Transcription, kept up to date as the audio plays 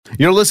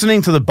You're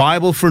listening to the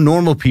Bible for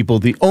Normal People,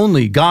 the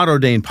only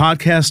God-ordained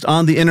podcast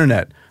on the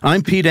internet.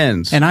 I'm Pete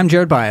Enns. And I'm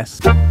Jared Bias.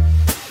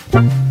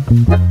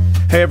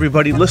 Hey,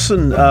 everybody,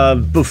 listen,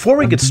 before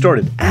we get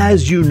started,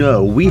 as you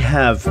know, we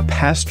have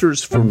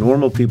Pastors for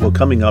Normal People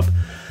coming up,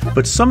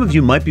 but some of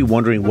you might be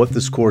wondering what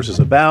this course is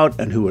about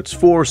and who it's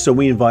for, so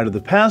we invited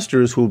the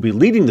pastors who will be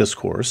leading this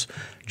course,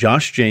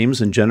 Josh James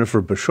and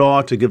Jennifer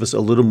Bashaw, to give us a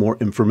little more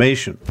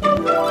information.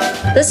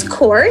 This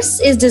course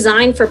is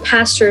designed for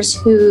pastors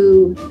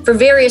who, for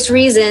various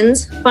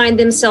reasons, find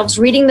themselves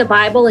reading the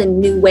Bible in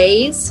new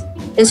ways,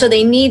 and so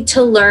they need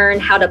to learn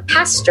how to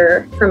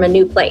pastor from a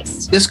new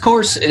place. This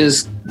course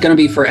is going to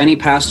be for any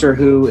pastor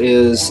who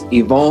is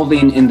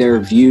evolving in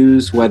their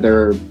views,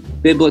 whether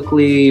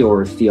biblically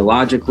or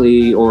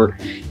theologically or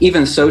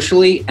even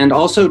socially, and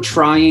also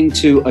trying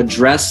to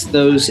address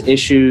those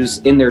issues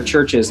in their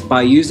churches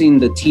by using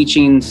the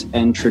teachings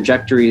and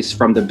trajectories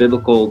from the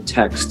biblical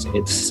text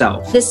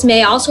itself. This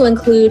may also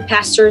include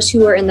pastors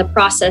who are in the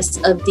process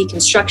of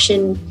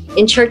deconstruction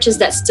in churches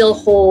that still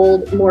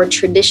hold more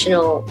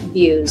traditional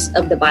views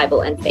of the Bible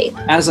and faith.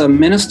 As a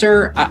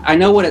minister, I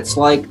know what it's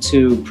like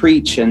to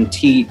preach and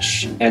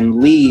teach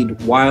and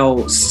lead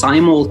while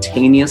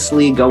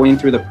simultaneously going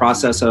through the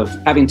process of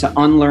having to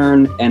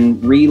unlearn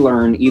and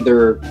relearn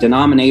either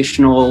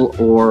denominational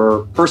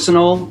or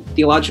personal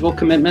theological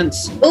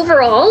commitments.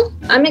 Overall,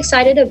 I'm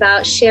excited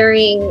about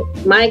sharing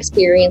my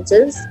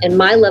experiences and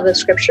my love of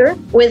Scripture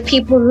with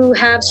people who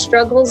have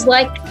struggles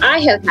like I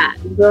have had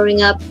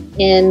growing up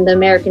in the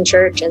American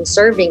church and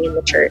serving in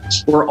the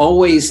church. We're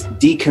always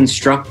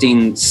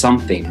deconstructing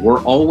something.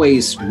 We're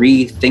always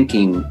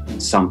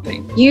rethinking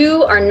something.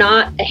 You are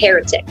not a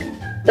heretic.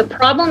 The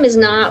problem is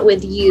not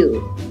with you.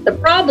 The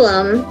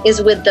problem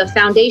is with the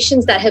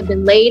foundations that have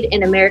been laid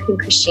in American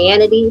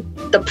Christianity.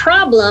 The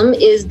problem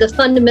is the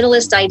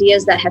fundamentalist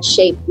ideas that have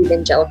shaped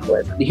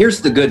evangelicalism. Here's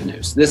the good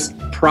news. This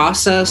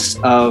process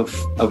of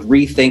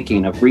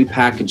rethinking, of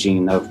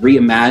repackaging, of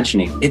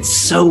reimagining, it's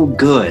so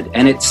good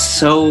and it's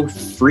so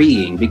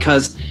freeing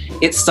because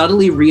it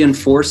subtly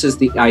reinforces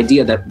the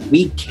idea that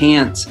we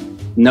can't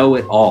know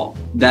it all,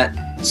 that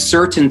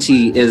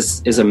certainty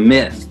is a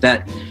myth,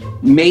 that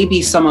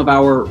maybe some of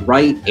our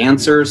right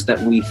answers that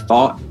we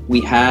thought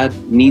we had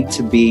need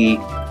to be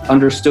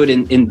understood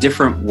in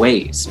different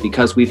ways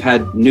because we've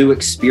had new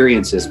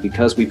experiences,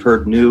 because we've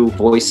heard new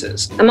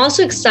voices. I'm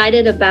also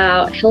excited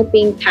about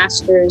helping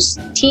pastors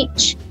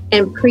teach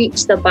and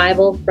preach the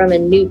Bible from a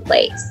new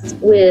place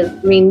with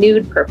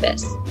renewed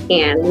purpose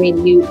and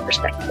renewed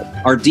perspective.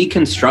 Our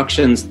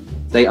deconstructions,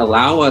 they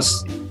allow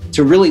us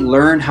to really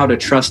learn how to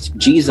trust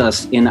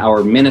Jesus in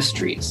our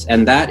ministries.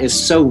 And that is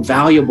so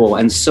valuable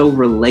and so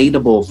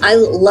relatable. I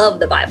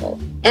love the Bible.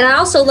 And I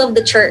also love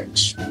the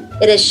church.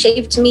 It has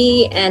shaped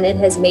me and it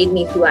has made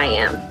me who I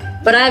am.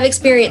 But I have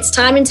experienced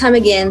time and time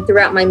again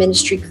throughout my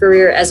ministry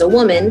career as a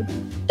woman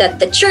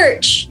that the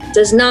church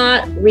does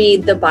not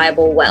read the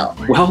Bible well.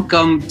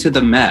 Welcome to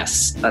the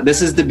mess.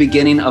 This is the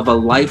beginning of a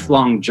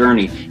lifelong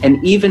journey. And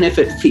even if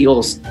it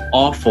feels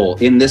awful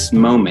in this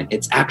moment,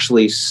 it's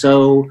actually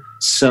so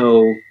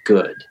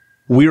good.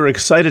 We are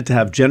excited to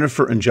have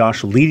Jennifer and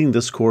Josh leading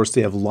this course.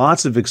 They have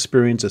lots of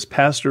experience as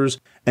pastors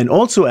and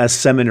also as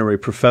seminary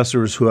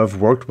professors who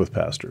have worked with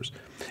pastors.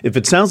 If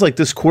it sounds like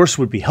this course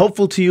would be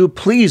helpful to you,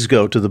 please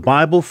go to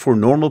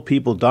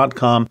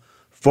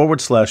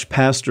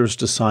thebiblefornormalpeople.com/pastors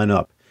to sign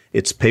up.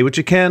 It's pay what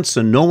you can,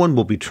 so no one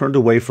will be turned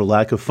away for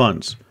lack of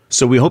funds.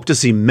 So we hope to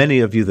see many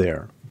of you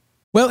there.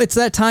 Well, it's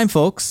that time,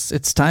 folks.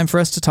 It's time for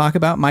us to talk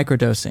about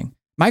microdosing.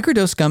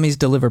 Microdose gummies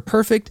deliver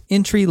perfect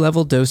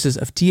entry-level doses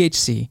of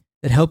THC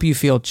that help you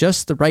feel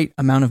just the right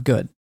amount of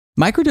good.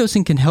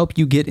 Microdosing can help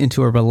you get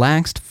into a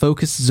relaxed,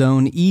 focused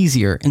zone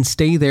easier and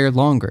stay there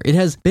longer. It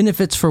has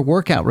benefits for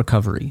workout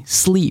recovery,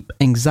 sleep,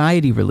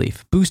 anxiety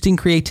relief, boosting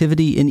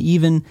creativity, and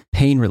even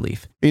pain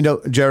relief. You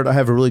know, Jared, I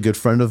have a really good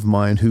friend of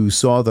mine who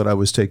saw that I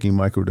was taking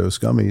microdose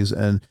gummies,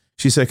 and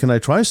she said, "Can I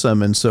try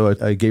some?" And so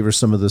I gave her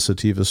some of the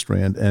sativa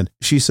strand, and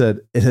she said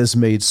it has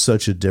made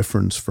such a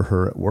difference for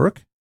her at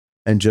work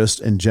and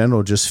just in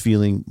general, just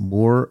feeling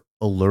more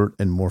alert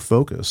and more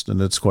focused.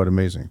 And it's quite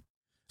amazing.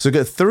 So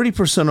get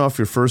 30% off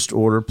your first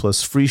order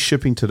plus free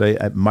shipping today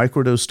at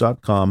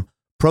microdose.com.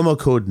 Promo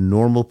code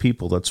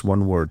NORMALPEOPLE. That's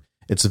one word.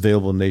 It's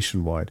available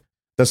nationwide.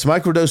 That's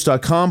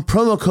microdose.com.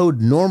 Promo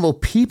code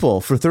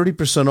NORMALPEOPLE for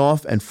 30%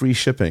 off and free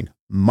shipping.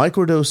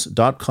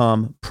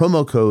 Microdose.com.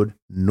 Promo code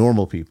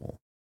NORMALPEOPLE.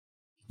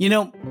 You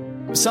know,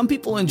 some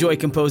people enjoy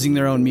composing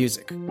their own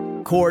music,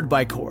 chord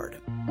by chord,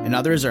 and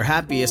others are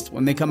happiest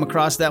when they come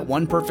across that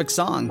one perfect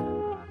song.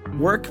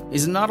 Work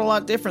is not a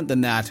lot different than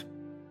that.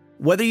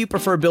 Whether you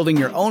prefer building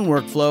your own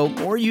workflow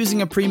or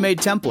using a pre-made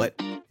template,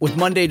 with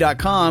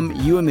Monday.com,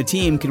 you and the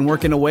team can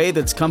work in a way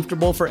that's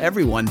comfortable for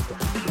everyone.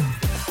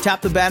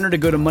 Tap the banner to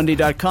go to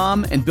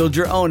Monday.com and build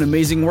your own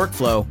amazing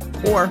workflow,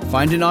 or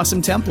find an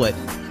awesome template.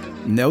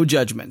 No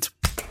judgment.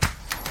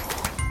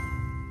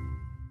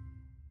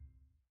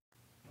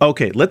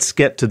 Okay, let's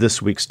get to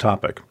this week's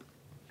topic.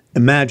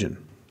 Imagine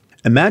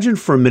Imagine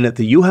for a minute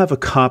that you have a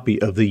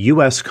copy of the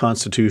U.S.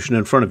 Constitution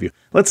in front of you.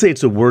 Let's say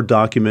it's a Word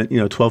document,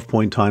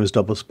 12-point times,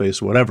 double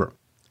space, whatever.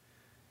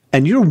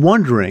 And you're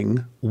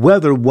wondering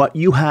whether what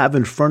you have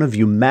in front of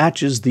you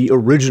matches the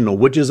original,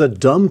 which is a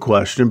dumb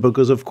question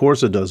because of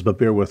course it does, but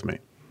bear with me.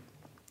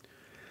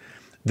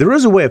 There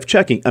is a way of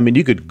checking. I mean,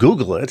 you could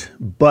Google it,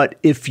 but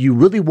if you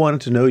really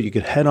wanted to know, you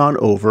could head on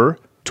over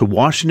to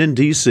Washington,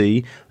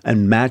 D.C.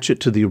 and match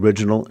it to the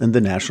original in the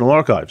National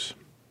Archives.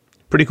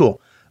 Pretty cool.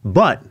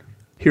 But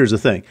here's the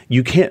thing.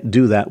 You can't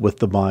do that with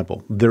the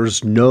Bible.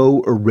 There's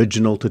no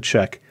original to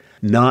check,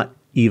 not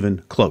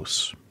even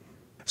close.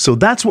 So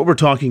that's what we're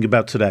talking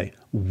about today.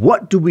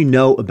 What do we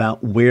know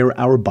about where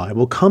our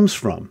Bible comes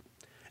from?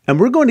 And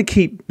we're going to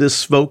keep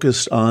this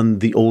focused on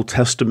the Old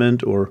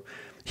Testament, or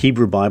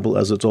Hebrew Bible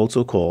as it's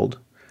also called.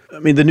 I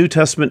mean, the New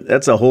Testament,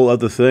 that's a whole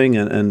other thing,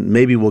 and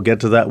maybe we'll get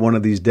to that one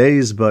of these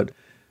days, but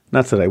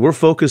not today. We're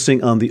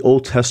focusing on the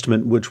Old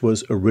Testament, which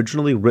was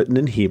originally written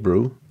in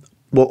Hebrew.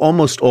 Well,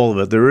 almost all of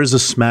it. There is a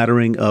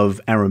smattering of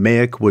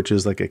Aramaic, which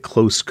is like a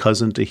close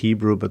cousin to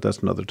Hebrew, but that's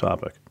another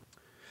topic.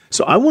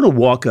 So I want to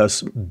walk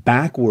us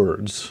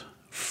backwards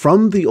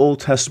from the Old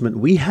Testament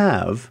we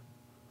have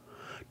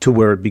to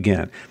where it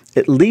began,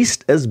 at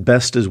least as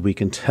best as we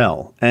can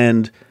tell.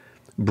 And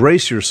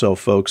brace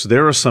yourself, folks.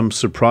 There are some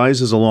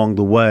surprises along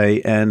the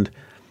way, and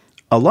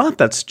a lot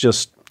that's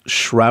just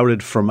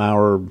shrouded from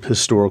our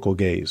historical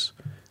gaze.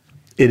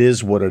 It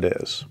is what it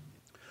is.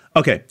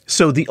 Okay,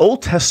 so the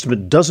Old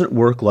Testament doesn't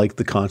work like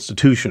the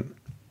Constitution,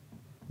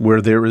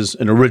 where there is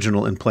an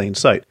original in plain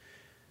sight.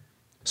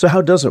 So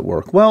how does it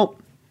work? Well,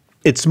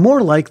 it's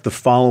more like the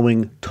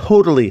following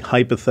totally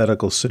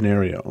hypothetical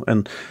scenario,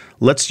 and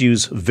let's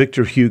use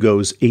Victor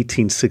Hugo's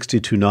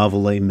 1862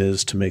 novel Les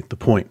Mis to make the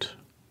point.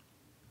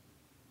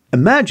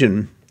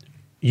 Imagine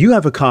you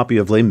have a copy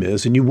of Les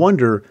Mis and you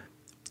wonder,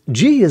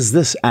 gee, is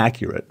this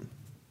accurate?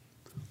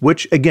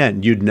 Which,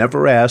 again, you'd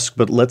never ask,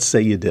 but let's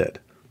say you did.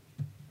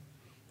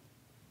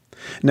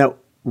 Now,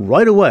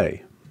 right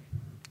away,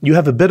 you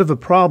have a bit of a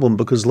problem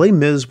because Les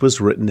Mis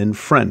was written in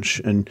French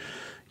and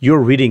you're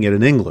reading it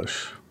in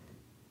English.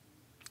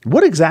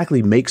 What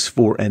exactly makes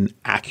for an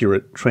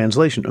accurate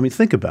translation? I mean,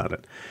 think about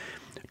it.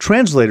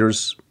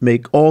 Translators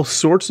make all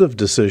sorts of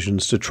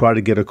decisions to try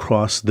to get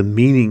across the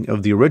meaning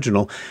of the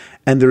original,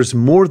 and there's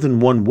more than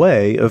one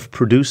way of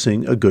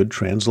producing a good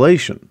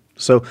translation.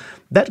 So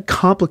that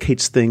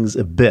complicates things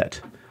a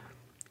bit.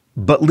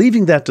 But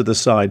leaving that to the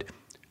side,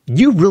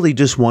 you really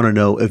just want to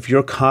know if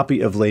your copy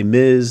of Les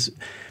Mis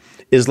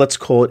is, let's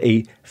call it,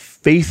 a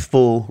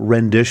faithful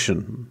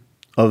rendition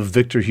of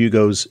Victor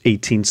Hugo's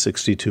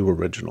 1862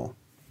 original.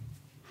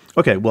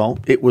 Okay, well,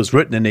 it was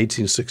written in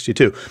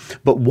 1862.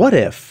 But what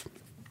if,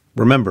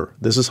 remember,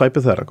 this is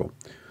hypothetical,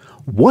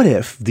 what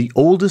if the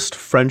oldest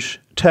French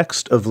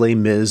text of Les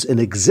Mis in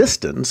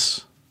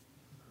existence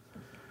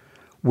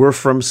were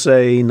from,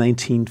 say,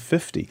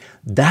 1950?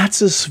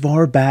 That's as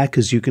far back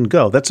as you can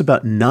go. That's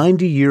about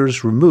 90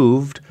 years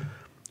removed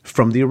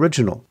from the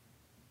original.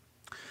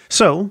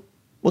 So,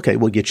 okay,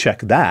 well, you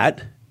check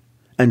that,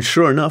 and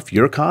sure enough,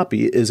 your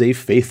copy is a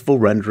faithful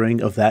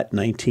rendering of that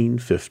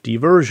 1950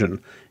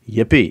 version.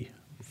 Yippee.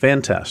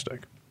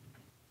 Fantastic.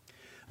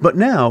 But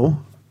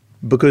now,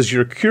 because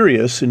you're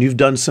curious and you've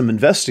done some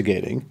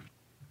investigating,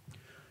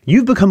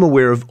 you've become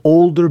aware of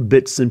older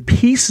bits and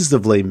pieces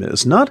of Les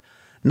Mis, not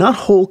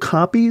whole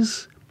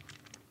copies,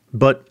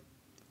 but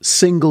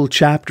single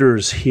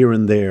chapters here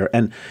and there,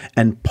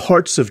 and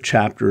parts of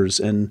chapters,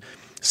 and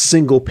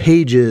single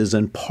pages,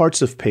 and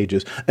parts of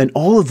pages, and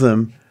all of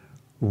them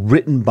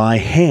written by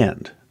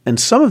hand. And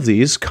some of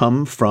these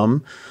come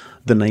from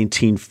the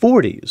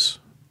 1940s,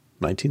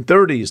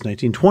 1930s,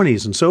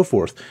 1920s, and so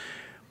forth.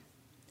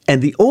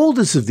 And the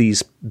oldest of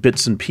these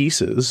bits and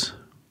pieces,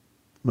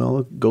 well,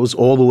 it goes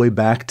all the way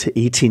back to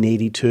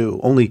 1882,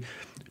 only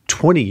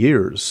 20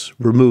 years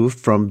removed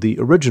from the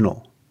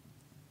original.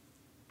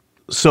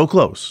 So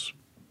close,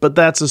 but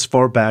that's as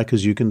far back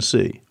as you can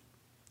see.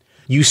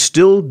 You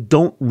still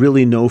don't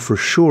really know for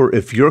sure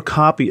if your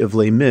copy of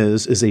Les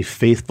Mis is a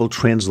faithful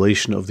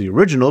translation of the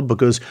original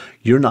because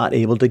you're not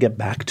able to get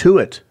back to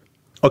it.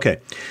 Okay,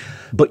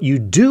 but you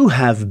do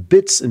have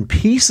bits and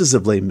pieces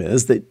of Les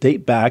Mis that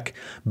date back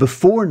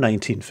before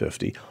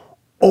 1950,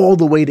 all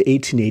the way to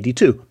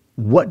 1882.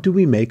 What do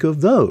we make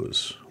of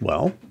those?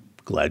 Well,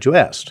 glad you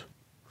asked.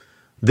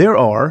 There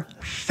are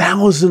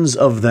thousands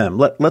of them.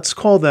 Let's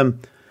call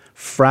them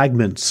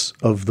fragments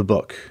of the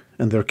book,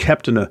 and they're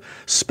kept in a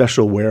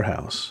special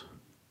warehouse.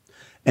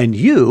 And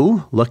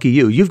you, lucky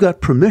you, you've got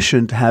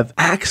permission to have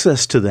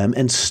access to them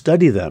and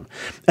study them.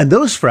 And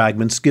those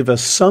fragments give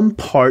us some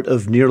part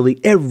of nearly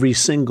every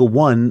single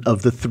one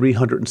of the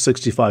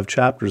 365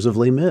 chapters of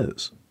Les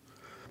Mis.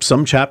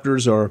 Some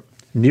chapters are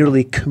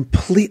nearly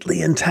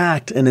completely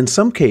intact, and in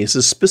some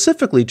cases,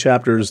 specifically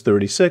chapters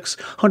 36,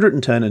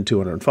 110, and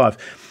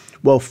 205,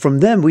 well, from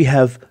them we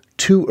have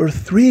 2 or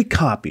 3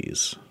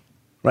 copies,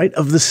 right,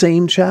 of the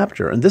same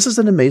chapter. And this is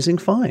an amazing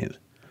find.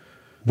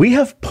 We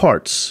have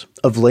parts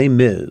of Les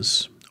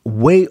Mis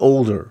way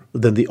older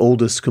than the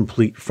oldest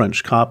complete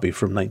French copy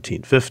from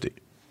 1950.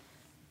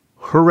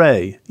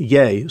 Hooray,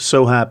 yay,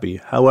 so happy.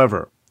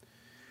 However,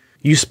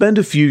 you spend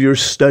a few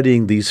years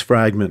studying these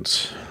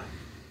fragments.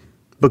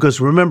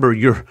 Because remember,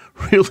 you're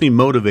really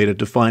motivated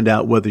to find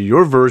out whether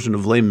your version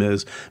of Les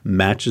Mis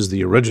matches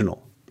the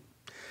original.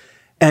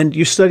 And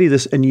you study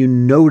this and you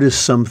notice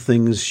some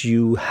things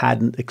you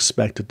hadn't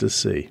expected to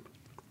see.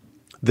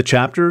 The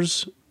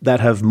chapters that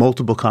have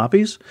multiple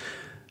copies,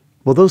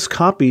 well, those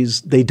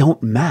copies, they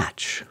don't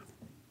match.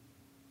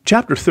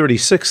 Chapter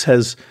 36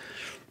 has,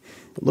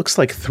 it looks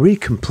like 3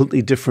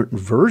 completely different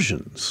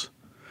versions.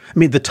 I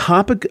mean, the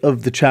topic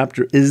of the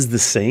chapter is the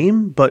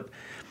same, but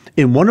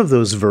in one of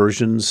those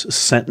versions,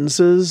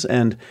 sentences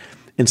and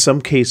in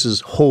some cases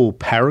whole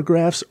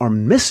paragraphs are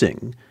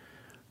missing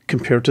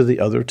compared to the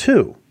other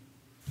 2.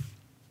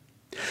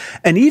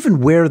 And even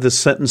where the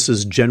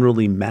sentences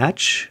generally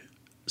match,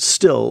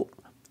 still,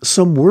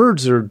 some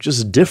words are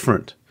just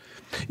different.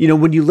 You know,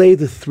 when you lay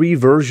the 3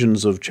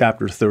 versions of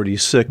chapter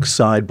 36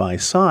 side by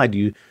side,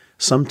 you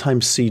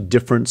sometimes see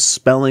different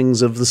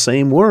spellings of the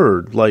same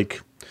word,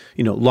 like,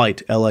 you know,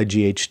 light,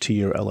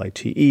 L-I-G-H-T or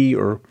L-I-T-E,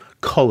 or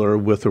color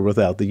with or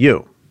without the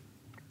U.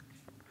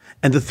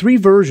 And the 3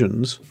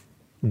 versions,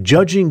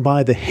 judging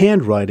by the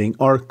handwriting,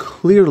 are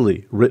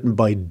clearly written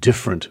by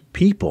different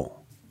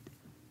people.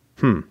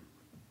 And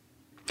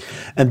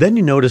then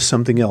you notice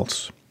something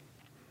else.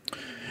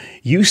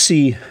 You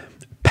see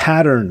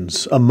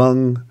patterns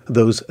among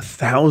those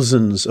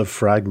thousands of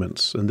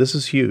fragments, and this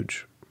is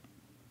huge.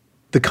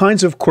 The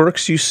kinds of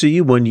quirks you see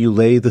when you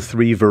lay the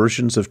 3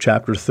 versions of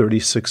chapter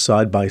 36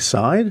 side by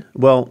side,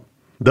 well,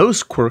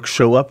 those quirks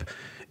show up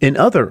in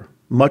other,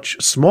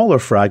 much smaller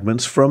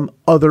fragments from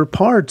other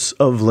parts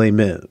of Les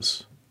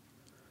Mis.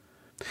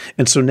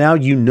 And so now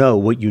you know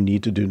what you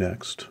need to do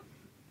next.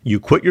 You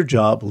quit your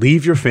job,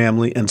 leave your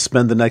family, and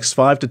spend the next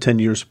 5 to 10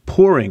 years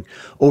poring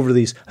over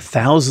these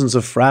thousands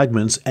of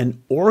fragments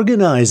and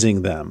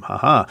organizing them.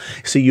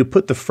 See, you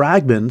put the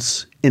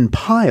fragments in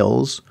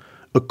piles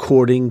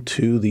according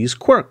to these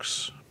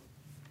quirks.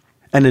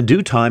 And in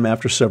due time,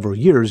 after several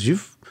years,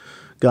 you've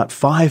got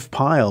 5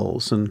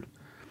 piles, and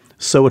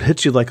so it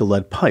hits you like a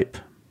lead pipe.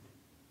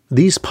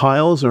 These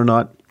piles are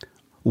not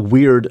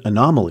weird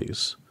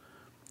anomalies.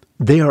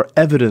 They are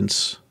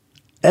evidence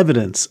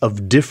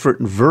of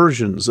different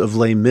versions of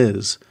Les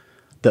Mis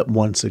that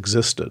once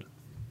existed.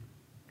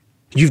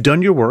 You've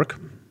done your work,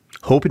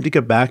 hoping to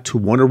get back to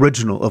one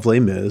original of Les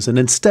Mis, and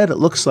instead it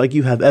looks like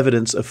you have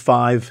evidence of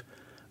 5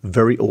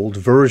 very old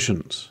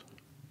versions.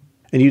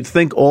 And you'd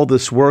think all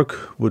this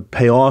work would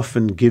pay off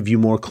and give you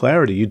more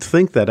clarity. You'd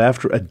think that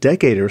after a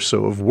decade or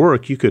so of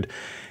work, you could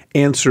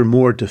answer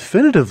more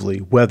definitively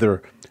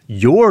whether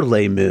your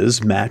Les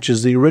Mis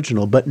matches the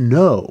original, but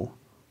no.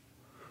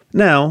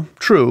 Now,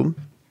 true,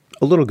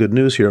 a little good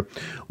news here.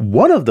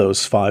 One of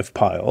those 5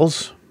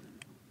 piles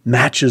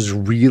matches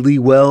really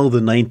well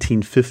the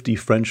 1950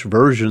 French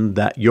version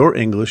that your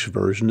English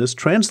version is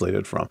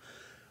translated from,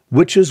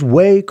 which is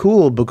way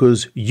cool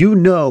because you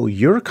know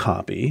your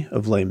copy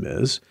of Les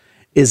Mis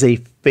is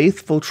a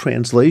faithful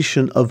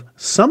translation of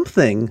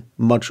something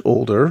much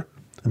older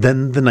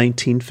than the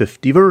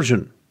 1950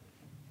 version.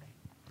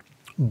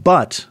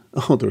 But,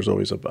 there's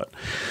always a but.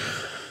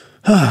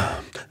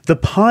 The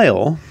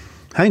pile,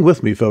 hang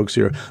with me folks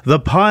here, the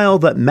pile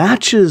that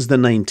matches the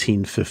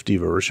 1950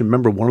 version,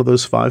 remember one of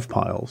those 5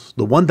 piles,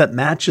 the one that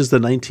matches the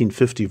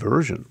 1950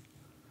 version,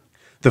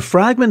 the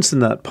fragments in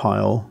that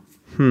pile,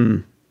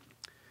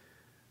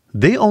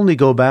 they only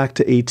go back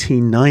to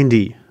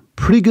 1890.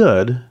 Pretty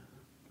good,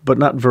 but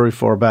not very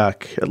far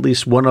back. At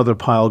least one other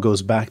pile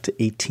goes back to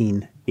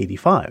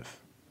 1885.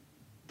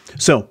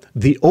 So,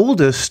 the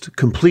oldest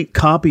complete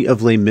copy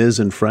of Les Mis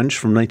in French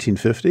from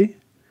 1950,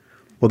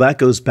 well, that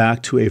goes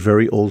back to a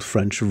very old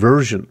French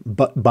version,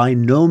 but by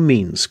no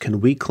means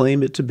can we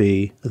claim it to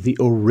be the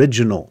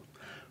original.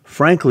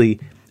 Frankly,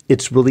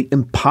 it's really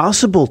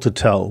impossible to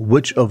tell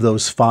which of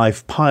those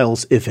 5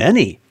 piles, if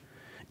any,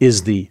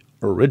 is the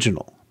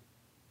original.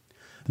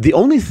 The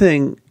only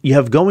thing you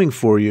have going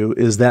for you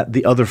is that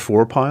the other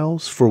 4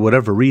 piles, for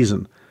whatever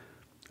reason,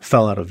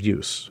 fell out of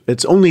use.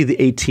 It's only the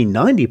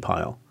 1890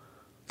 pile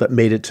that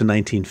made it to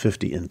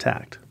 1950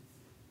 intact.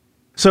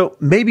 So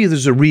maybe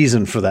there's a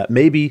reason for that.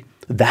 Maybe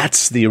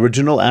that's the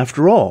original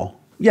after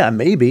all. Yeah,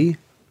 maybe,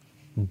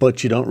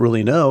 but you don't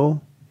really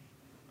know.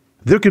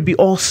 There could be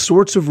all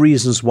sorts of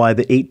reasons why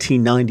the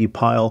 1890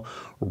 pile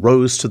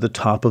rose to the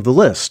top of the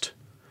list.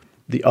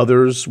 The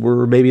others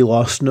were maybe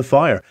lost in a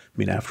fire. I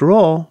mean, after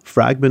all,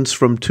 fragments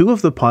from 2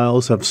 of the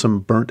piles have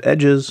some burnt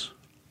edges.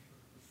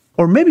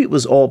 Or maybe it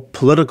was all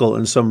political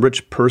and some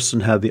rich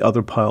person had the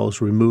other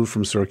piles removed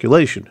from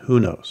circulation. Who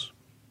knows?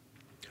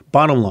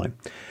 Bottom line,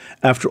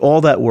 after all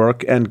that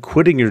work and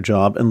quitting your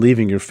job and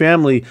leaving your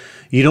family,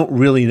 you don't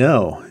really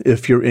know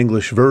if your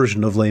English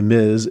version of Les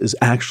Mis is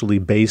actually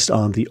based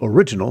on the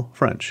original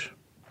French.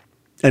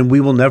 And we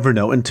will never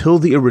know until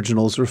the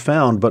originals are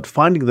found, but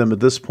finding them at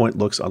this point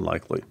looks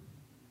unlikely.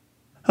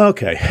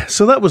 Okay,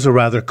 so that was a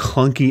rather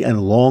clunky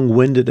and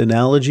long-winded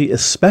analogy,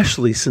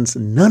 especially since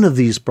none of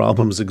these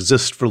problems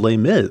exist for Les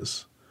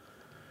Mis.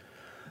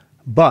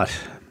 But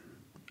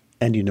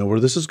and you know where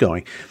this is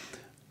going,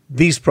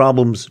 these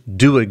problems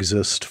do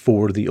exist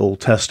for the Old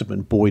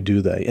Testament. Boy,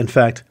 do they. In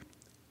fact,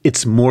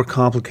 it's more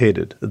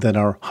complicated than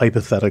our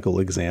hypothetical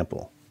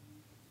example.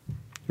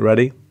 You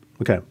ready?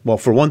 Okay. Well,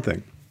 for one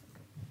thing,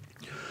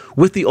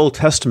 with the Old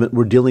Testament,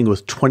 we're dealing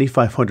with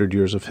 2,500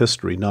 years of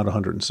history, not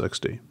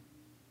 160.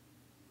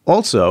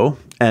 Also,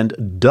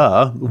 and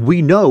duh,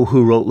 we know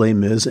who wrote Les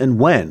Mis and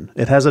when.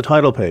 It has a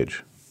title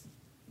page.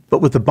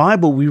 But with the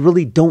Bible, we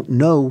really don't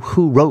know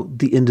who wrote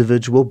the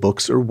individual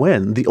books or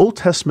when. The Old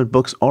Testament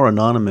books are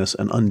anonymous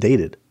and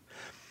undated.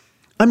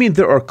 I mean,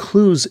 there are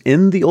clues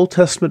in the Old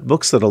Testament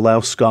books that allow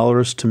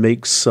scholars to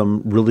make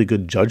some really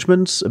good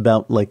judgments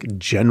about, like,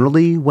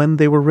 generally when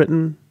they were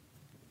written.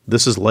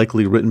 This is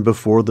likely written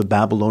before the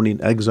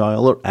Babylonian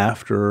exile or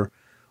after,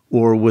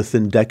 or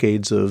within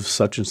decades of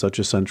such and such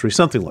a century,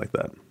 something like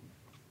that.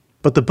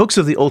 But the books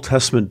of the Old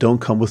Testament don't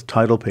come with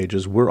title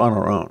pages. We're on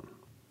our own.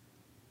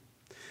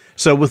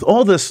 So with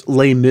all this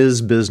Les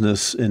Mis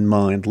business in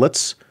mind,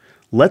 let's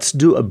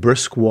do a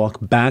brisk walk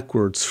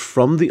backwards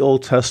from the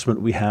Old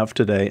Testament we have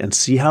today and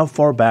see how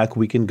far back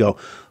we can go.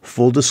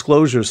 Full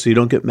disclosure, so you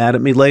don't get mad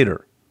at me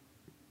later.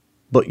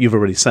 But you've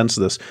already sensed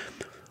this.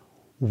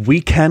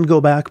 We can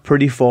go back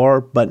pretty far,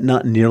 but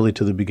not nearly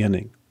to the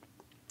beginning.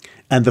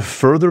 And the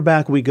further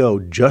back we go,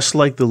 just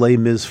like the Les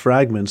Mis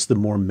fragments, the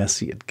more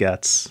messy it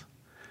gets.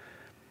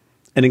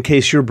 And in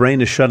case your brain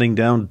is shutting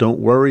down, don't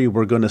worry.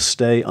 We're going to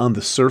stay on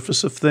the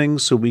surface of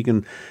things so we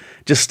can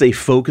just stay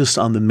focused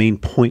on the main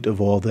point of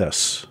all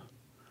this.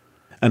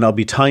 And I'll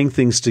be tying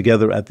things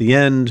together at the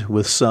end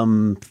with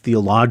some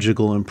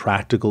theological and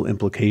practical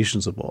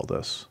implications of all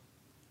this.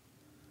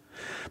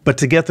 But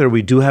to get there,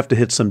 we do have to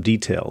hit some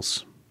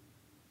details.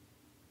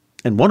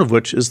 And one of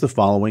which is the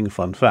following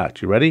fun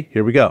fact. You ready?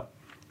 Here we go.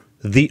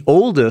 The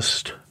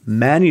oldest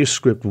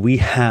manuscript we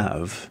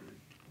have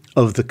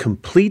of the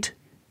complete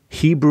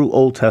Hebrew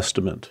Old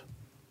Testament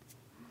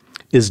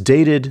is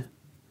dated,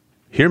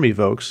 hear me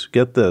folks,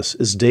 get this,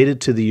 is dated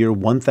to the year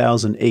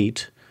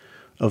 1008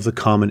 of the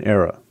Common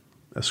Era,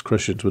 as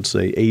Christians would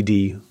say,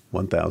 AD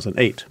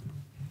 1008.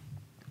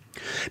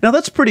 Now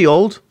that's pretty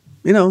old,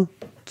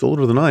 it's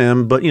older than I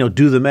am, but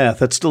do the math,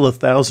 that's still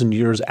 1,000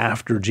 years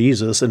after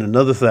Jesus and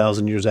another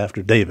 1,000 years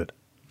after David.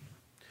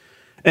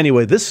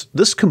 Anyway,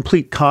 this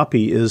complete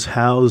copy is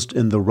housed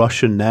in the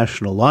Russian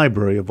National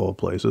Library, of all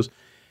places,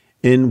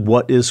 in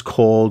what is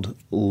called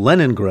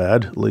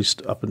Leningrad, at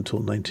least up until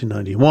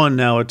 1991.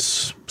 Now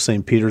it's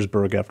St.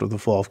 Petersburg after the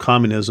fall of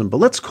communism,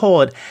 but let's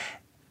call it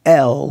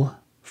L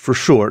for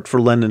short for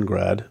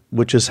Leningrad,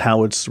 which is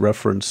how it's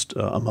referenced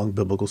among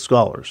biblical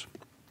scholars.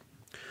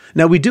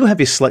 Now, we do have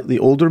a slightly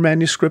older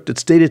manuscript.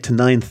 It's dated to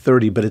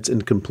 930, but it's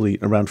incomplete.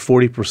 Around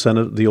 40%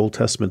 of the Old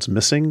Testament's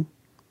missing.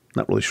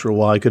 Not really sure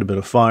why. It could have been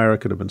a fire. It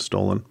could have been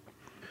stolen.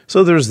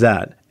 So there's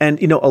that.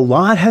 And, a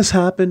lot has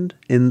happened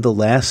in the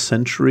last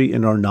century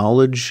in our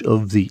knowledge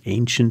of the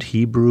ancient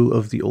Hebrew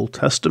of the Old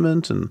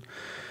Testament, and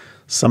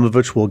some of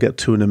which we'll get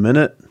to in a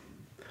minute.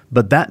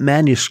 But that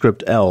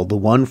manuscript L, the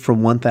one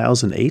from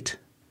 1008,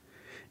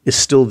 is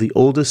still the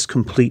oldest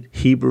complete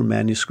Hebrew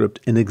manuscript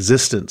in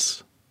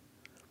existence.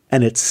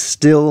 And it's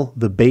still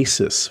the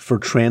basis for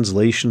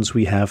translations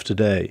we have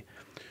today.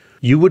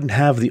 You wouldn't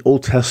have the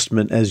Old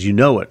Testament as you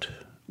know it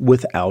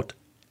without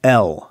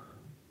L.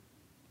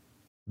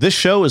 This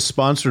show is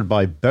sponsored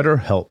by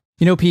BetterHelp.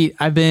 Pete,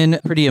 I've been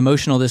pretty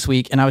emotional this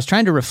week, and I was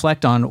trying to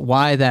reflect on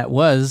why that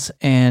was.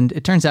 And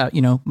it turns out,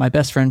 my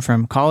best friend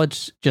from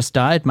college just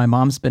died. My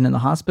mom's been in the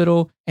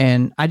hospital,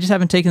 and I just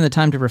haven't taken the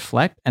time to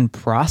reflect and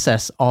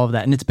process all of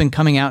that. And it's been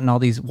coming out in all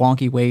these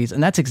wonky ways.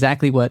 And that's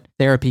exactly what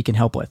therapy can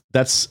help with.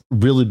 That's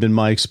really been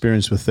my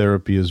experience with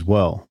therapy as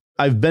well.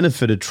 I've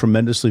benefited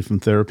tremendously from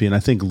therapy, and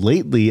I think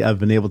lately I've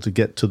been able to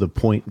get to the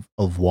point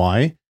of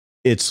why.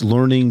 It's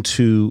learning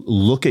to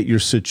look at your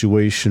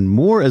situation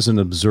more as an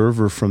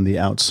observer from the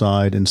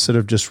outside instead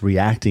of just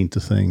reacting to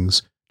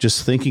things,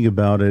 just thinking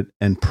about it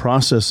and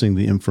processing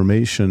the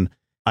information.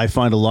 I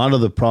find a lot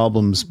of the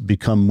problems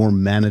become more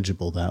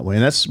manageable that way.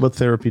 And that's what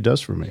therapy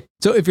does for me.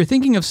 So if you're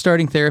thinking of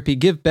starting therapy,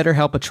 give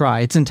BetterHelp a try.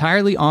 It's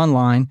entirely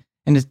online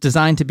and it's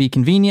designed to be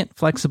convenient,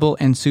 flexible,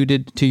 and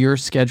suited to your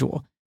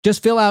schedule.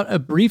 Just fill out a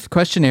brief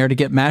questionnaire to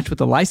get matched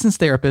with a licensed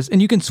therapist,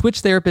 and you can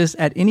switch therapists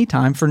at any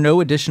time for no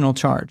additional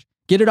charge.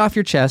 Get it off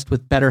your chest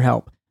with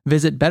BetterHelp.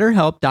 Visit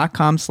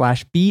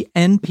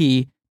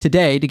BetterHelp.com/BNP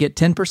today to get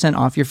 10%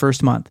 off your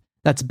first month.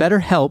 That's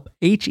BetterHelp,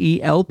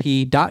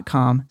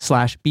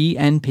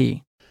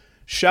 HELP.com/BNP.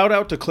 Shout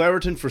out to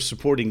Claritin for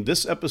supporting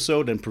this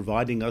episode and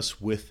providing us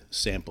with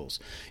samples.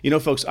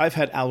 Folks, I've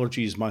had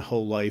allergies my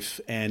whole life,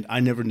 and I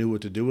never knew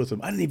what to do with them.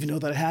 I didn't even know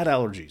that I had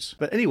allergies.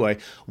 But anyway,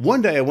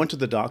 one day I went to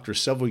the doctor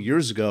several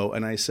years ago,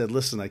 and I said,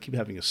 listen, I keep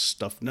having a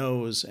stuffed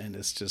nose, and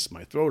it's just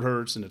my throat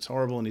hurts, and it's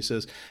horrible. And he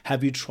says,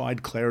 have you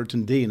tried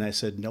Claritin D? And I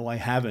said, no, I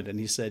haven't. And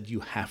he said, you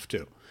have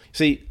to.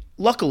 See,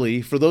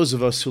 luckily, for those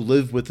of us who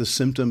live with the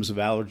symptoms of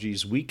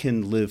allergies, we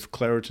can live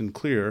Claritin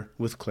Clear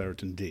with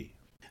Claritin D.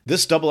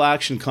 This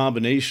double-action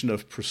combination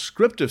of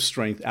prescriptive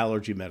strength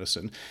allergy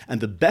medicine and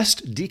the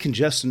best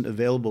decongestant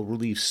available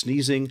relieves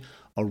sneezing,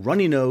 a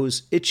runny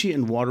nose, itchy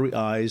and watery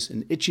eyes,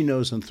 an itchy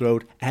nose and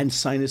throat, and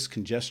sinus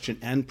congestion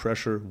and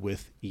pressure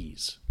with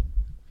ease.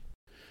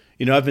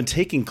 You know, I've been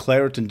taking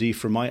Claritin D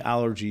for my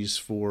allergies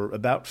for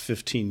about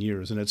 15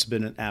 years, and it's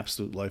been an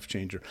absolute life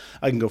changer.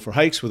 I can go for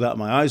hikes without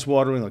my eyes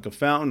watering like a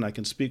fountain. I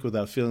can speak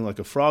without feeling like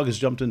a frog has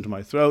jumped into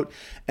my throat,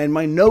 and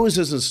my nose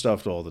isn't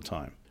stuffed all the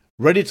time.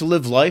 Ready to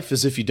live life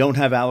as if you don't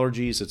have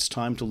allergies? It's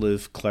time to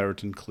live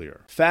Claritin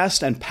Clear.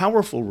 Fast and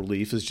powerful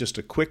relief is just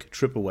a quick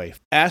trip away.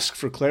 Ask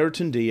for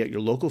Claritin D at your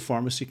local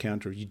pharmacy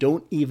counter. You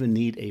don't even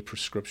need a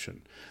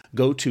prescription.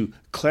 Go to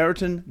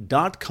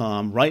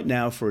Claritin.com right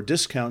now for a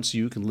discount so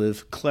you can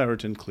live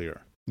Claritin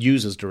Clear.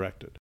 Use as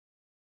directed.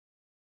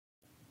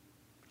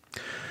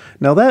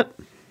 Now that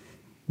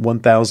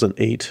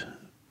 1008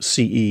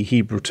 CE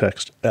Hebrew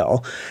text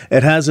L,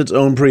 it has its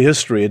own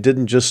prehistory. It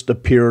didn't just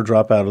appear or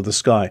drop out of the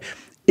sky.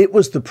 It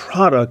was the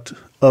product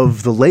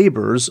of the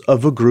labors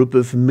of a group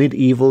of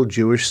medieval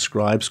Jewish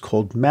scribes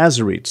called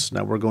Masoretes.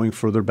 Now we're going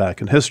further back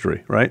in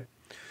history, right?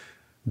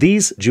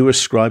 These Jewish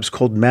scribes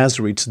called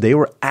Masoretes, they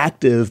were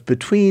active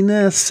between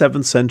the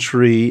 7th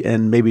century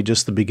and maybe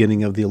just the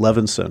beginning of the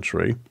 11th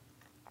century.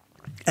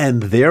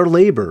 And their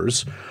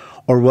labors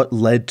are what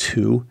led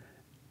to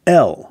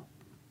L,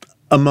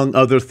 among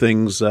other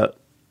things that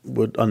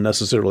would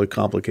unnecessarily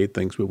complicate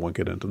things. We won't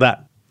get into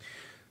that.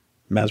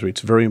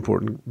 Masoretes, very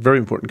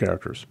important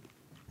characters.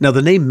 Now,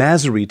 the name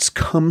Masoretes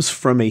comes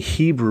from a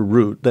Hebrew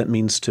root that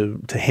means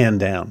to hand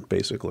down,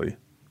 basically,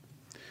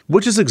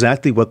 which is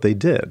exactly what they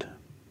did.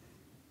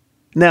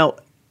 Now,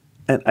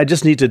 and I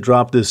just need to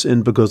drop this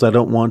in because I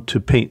don't want to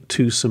paint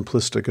too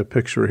simplistic a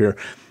picture here.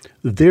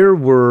 There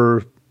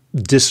were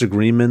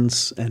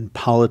disagreements and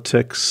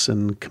politics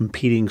and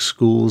competing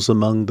schools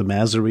among the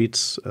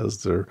Masoretes,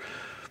 as there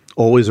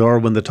always are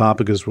when the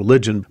topic is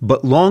religion.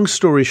 But long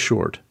story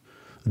short,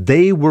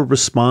 they were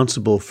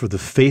responsible for the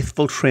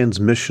faithful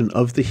transmission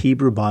of the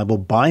Hebrew Bible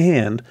by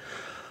hand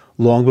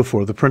long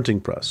before the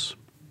printing press.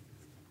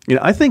 You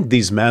know, I think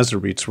these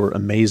Masoretes were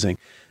amazing.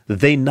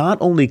 They not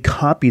only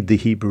copied the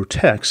Hebrew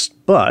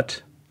text,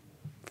 but,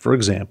 for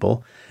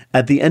example,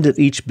 at the end of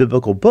each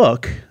biblical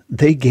book,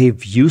 they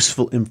gave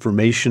useful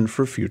information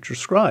for future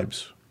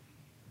scribes.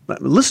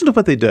 Listen to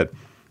what they did.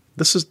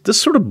 This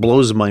sort of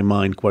blows my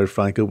mind, quite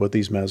frankly, what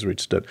these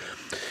Masoretes did.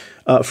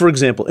 For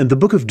example, in the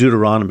book of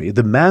Deuteronomy,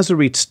 the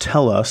Masoretes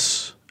tell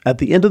us at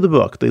the end of the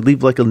book, they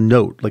leave like a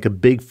note, like a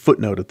big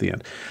footnote at the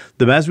end.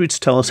 The Masoretes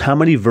tell us how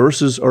many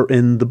verses are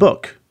in the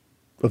book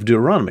of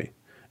Deuteronomy.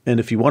 And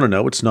if you want to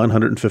know, it's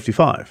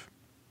 955.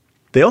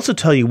 They also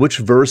tell you which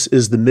verse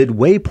is the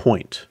midway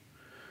point.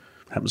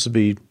 Happens to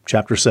be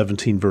chapter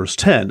 17, verse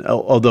 10.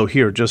 Although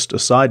here, just a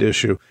side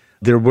issue,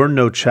 there were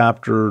no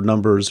chapter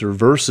numbers or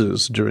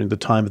verses during the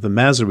time of the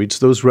Masoretes.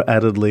 Those were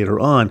added later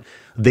on.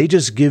 They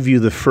just give you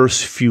the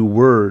first few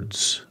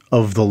words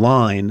of the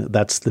line.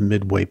 That's the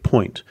midway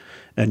point.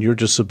 And you're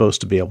just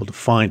supposed to be able to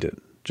find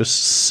it.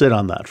 Just sit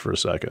on that for a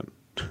second.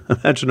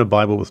 Imagine a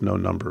Bible with no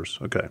numbers.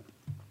 Okay.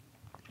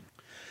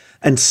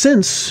 And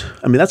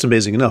that's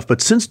amazing enough,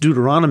 but since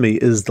Deuteronomy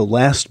is the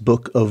last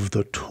book of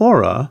the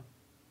Torah,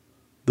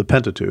 the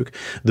Pentateuch,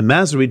 the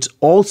Masoretes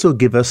also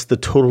give us the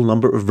total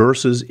number of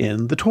verses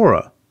in the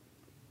Torah.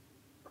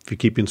 If you're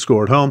keeping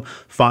score at home,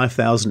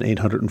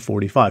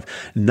 5,845.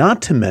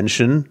 Not to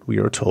mention, we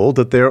are told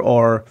that there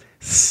are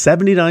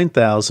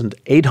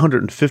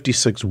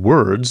 79,856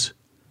 words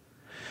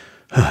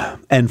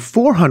and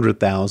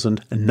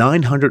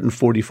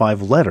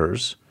 400,945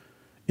 letters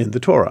in the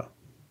Torah.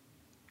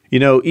 You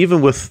know,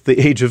 even with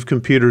the age of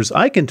computers,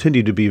 I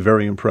continue to be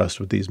very impressed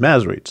with these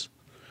Masoretes.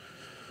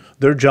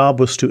 Their job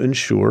was to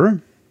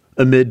ensure,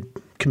 amid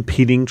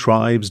competing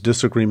tribes,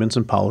 disagreements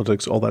in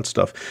politics, all that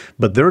stuff,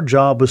 but their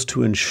job was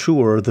to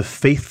ensure the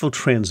faithful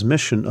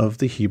transmission of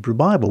the Hebrew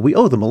Bible. We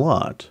owe them a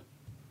lot.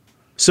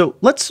 So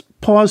let's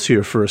pause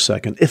here for a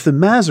second. If the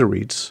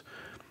Masoretes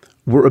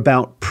were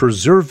about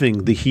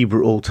preserving the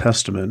Hebrew Old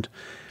Testament,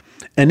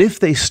 and if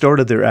they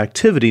started their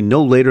activity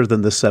no later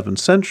than the 7th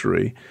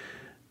century,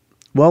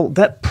 well,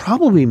 that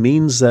probably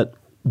means that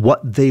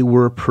what they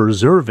were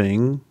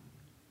preserving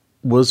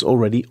was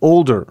already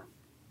older.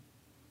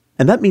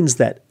 And that means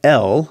that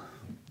L,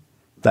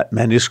 that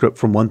manuscript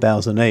from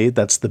 1008,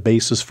 that's the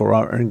basis for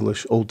our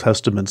English Old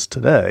Testaments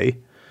today,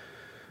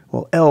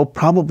 well, L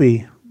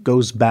probably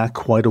goes back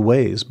quite a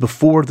ways,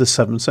 before the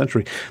 7th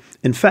century.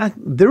 In fact,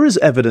 there is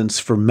evidence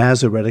for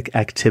Masoretic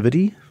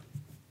activity,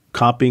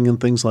 copying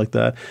and things like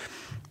that,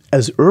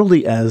 as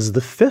early as the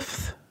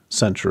 5th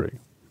century.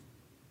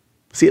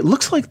 See, it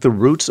looks like the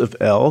roots of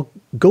L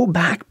go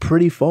back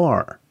pretty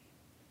far.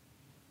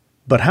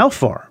 But how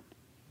far?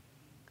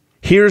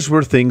 Here's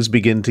where things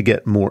begin to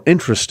get more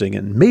interesting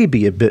and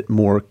maybe a bit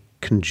more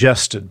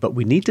congested, but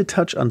we need to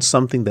touch on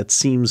something that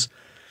seems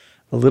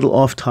a little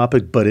off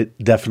topic, but it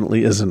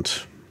definitely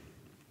isn't.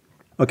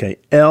 Okay,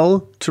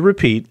 L, to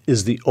repeat,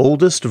 is the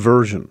oldest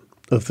version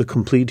of the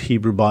complete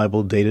Hebrew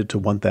Bible dated to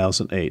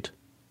 1008.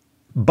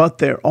 But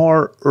there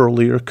are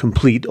earlier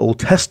complete Old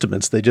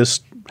Testaments. They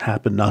just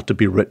happen not to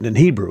be written in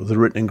Hebrew. They're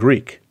written in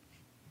Greek.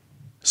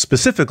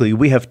 Specifically,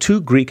 we have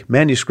 2 Greek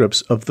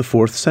manuscripts of the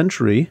 4th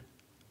century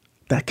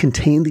that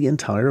contain the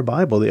entire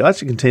Bible. They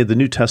actually contain the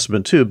New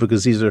Testament too,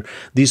 because these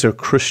are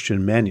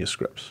Christian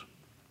manuscripts,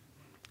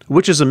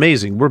 which is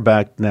amazing. We're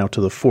back now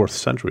to the 4th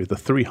century, the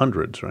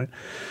 300s, right?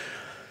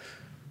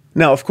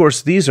 Now, of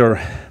course, these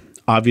are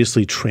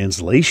obviously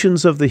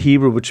translations of the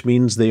Hebrew, which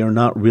means they are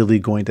not really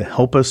going to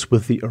help us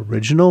with the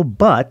original,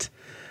 but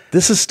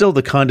this is still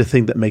the kind of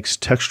thing that makes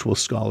textual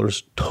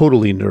scholars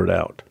totally nerd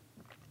out.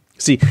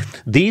 See,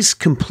 these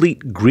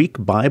complete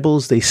Greek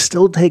Bibles, they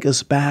still take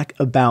us back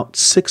about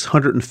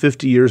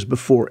 650 years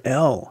before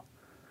El.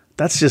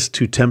 That's just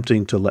too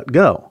tempting to let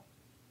go.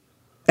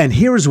 And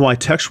here is why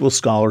textual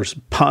scholars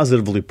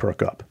positively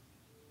perk up.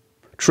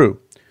 True,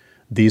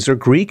 these are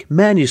Greek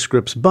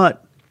manuscripts,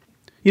 but,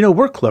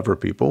 we're clever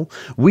people.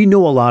 We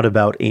know a lot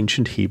about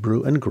ancient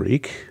Hebrew and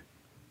Greek.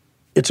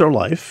 It's our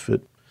life.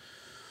 It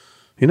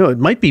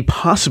might be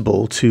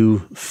possible to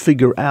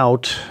figure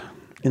out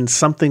in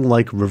something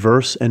like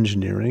reverse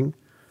engineering,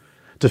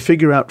 to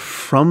figure out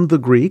from the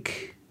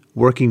Greek,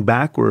 working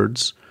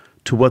backwards,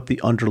 to what the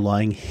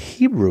underlying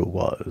Hebrew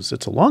was.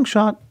 It's a long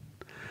shot.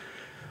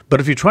 But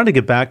if you're trying to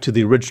get back to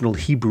the original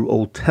Hebrew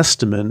Old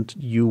Testament,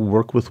 you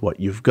work with what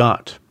you've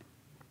got.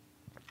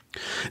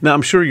 Now,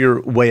 I'm sure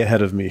you're way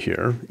ahead of me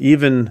here.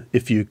 Even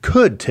if you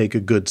could take a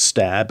good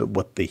stab at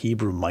what the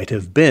Hebrew might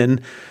have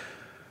been,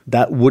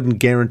 that wouldn't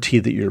guarantee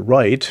that you're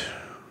right,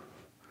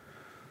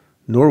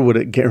 nor would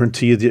it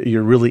guarantee that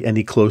you're really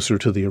any closer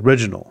to the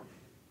original.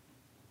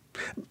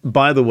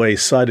 By the way,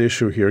 side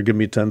issue here, give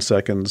me 10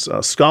 seconds.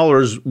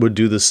 Scholars would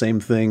do the same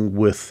thing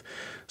with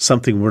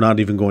something we're not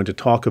even going to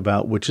talk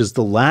about, which is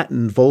the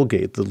Latin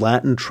Vulgate, the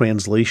Latin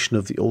translation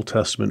of the Old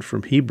Testament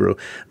from Hebrew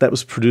that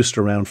was produced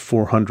around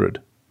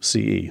 400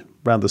 CE,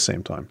 around the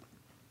same time.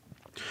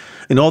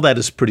 And all that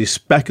is pretty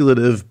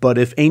speculative, but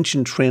if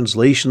ancient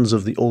translations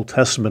of the Old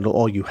Testament are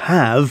all you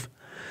have,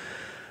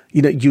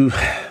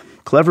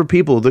 clever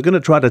people, they're going to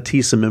try to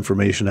tease some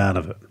information out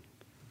of it.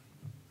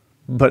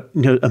 But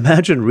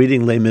imagine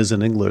reading Les Mis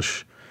in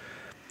English,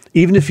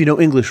 even if you know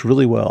English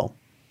really well,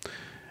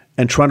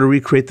 and trying to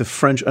recreate the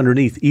French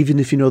underneath, even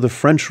if you know the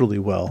French really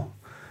well.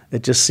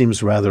 It just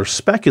seems rather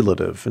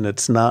speculative, and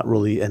it's not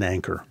really an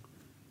anchor.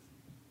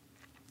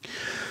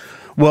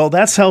 Well,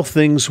 that's how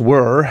things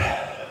were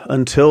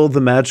until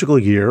the magical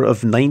year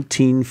of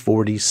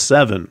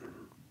 1947.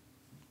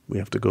 We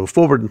have to go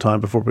forward in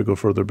time before we go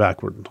further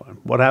backward in time.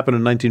 What happened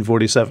in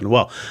 1947?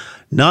 Well,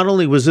 not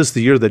only was this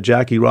the year that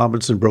Jackie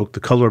Robinson broke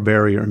the color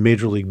barrier in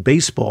Major League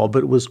Baseball,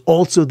 but it was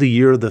also the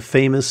year the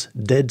famous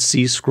Dead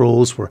Sea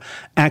Scrolls were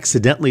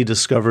accidentally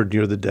discovered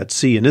near the Dead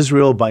Sea in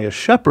Israel by a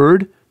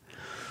shepherd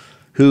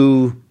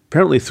who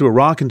apparently threw a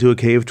rock into a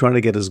cave trying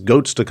to get his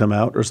goats to come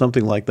out or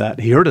something like that.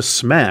 He heard a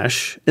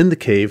smash in the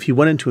cave. He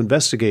went in to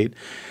investigate,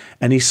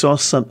 and he saw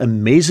some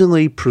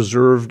amazingly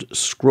preserved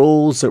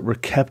scrolls that were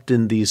kept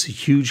in these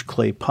huge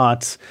clay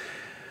pots,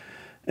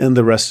 and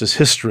the rest is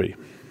history.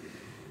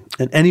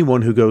 And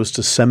anyone who goes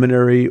to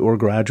seminary or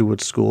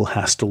graduate school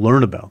has to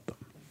learn about them.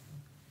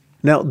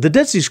 Now, the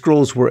Dead Sea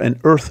Scrolls were an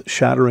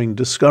earth-shattering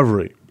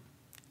discovery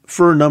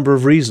for a number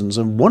of reasons,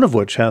 and one of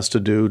which has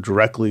to do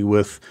directly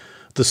with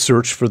the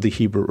search for the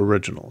Hebrew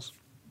originals.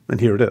 And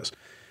here it is.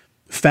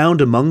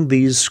 Found among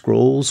these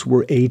scrolls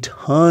were a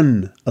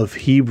ton of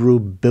Hebrew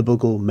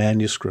biblical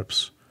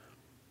manuscripts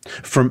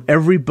from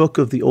every book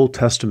of the Old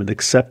Testament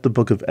except the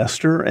book of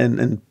Esther,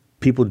 and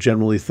people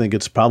generally think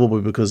it's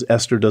probably because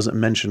Esther doesn't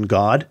mention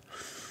God,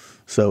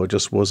 so it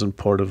just wasn't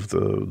part of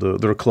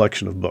their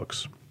collection of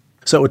books.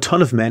 So a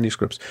ton of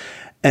manuscripts.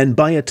 And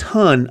by a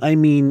ton, I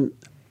mean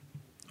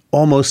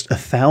almost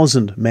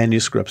 1,000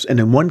 manuscripts. And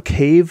in one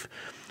cave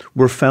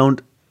were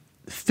found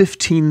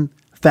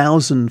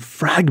 15,000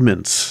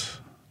 fragments.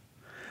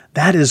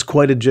 That is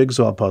quite a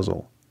jigsaw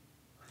puzzle.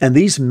 And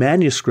these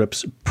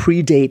manuscripts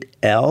predate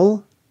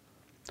El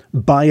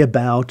by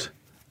about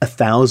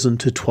 1,000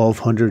 to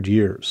 1,200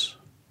 years.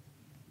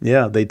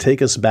 Yeah, they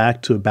take us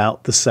back to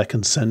about the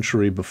 2nd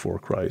century before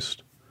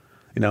Christ.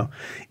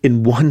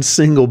 In one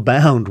single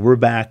bound, we're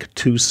back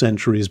 2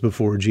 centuries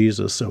before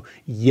Jesus. So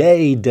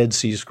yay, Dead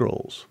Sea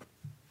Scrolls.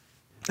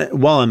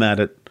 While I'm at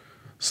it,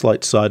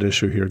 slight side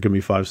issue here. Give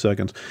me 5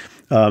 seconds.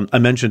 I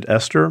mentioned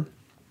Esther.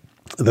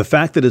 The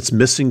fact that it's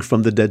missing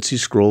from the Dead Sea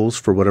Scrolls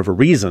for whatever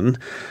reason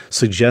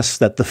suggests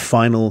that the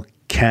final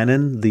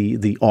canon,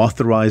 the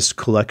authorized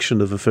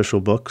collection of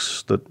official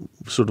books that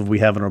sort of we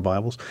have in our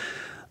Bibles,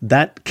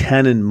 that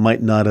canon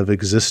might not have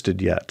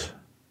existed yet.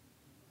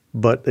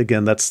 But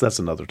again, that's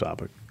another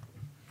topic.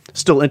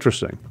 Still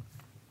interesting.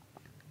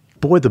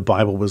 Boy, the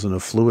Bible was in a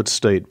fluid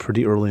state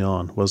pretty early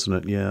on, wasn't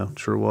it? Yeah,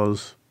 sure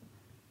was.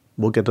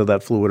 We'll get to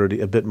that fluidity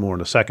a bit more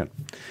in a second.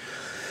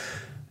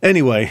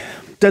 Anyway,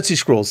 Dead Sea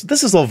Scrolls,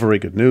 this is all very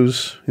good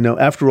news.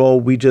 After all,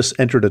 we just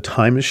entered a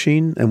time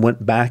machine and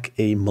went back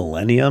a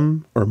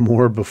millennium or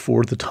more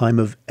before the time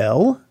of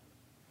El.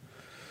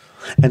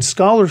 And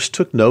scholars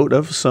took note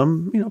of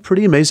some,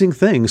 pretty amazing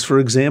things. For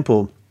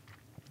example,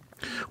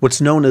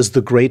 what's known as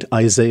the Great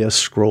Isaiah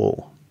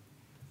Scroll.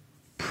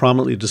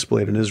 prominently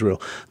displayed in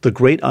Israel. The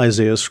Great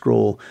Isaiah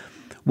Scroll.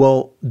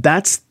 Well,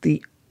 that's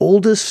the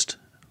oldest,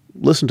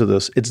 listen to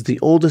this, it's the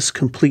oldest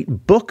complete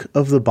book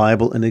of the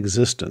Bible in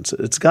existence.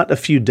 It's got a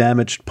few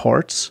damaged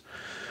parts,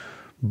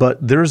 but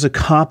there's a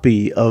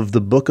copy of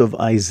the book of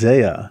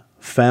Isaiah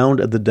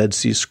found at the Dead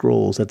Sea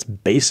Scrolls that's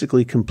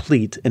basically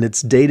complete, and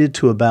it's dated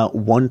to about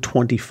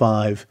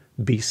 125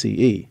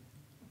 BCE.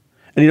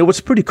 And you know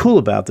what's pretty cool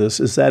about this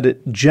is that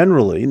it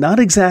generally, not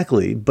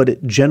exactly, but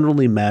it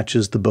generally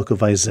matches the book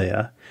of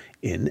Isaiah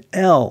in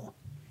L.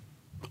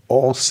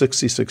 All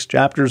 66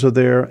 chapters are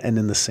there and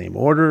in the same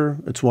order.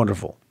 It's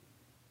wonderful.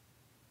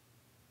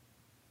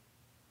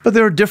 But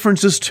there are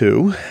differences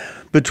too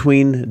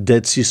between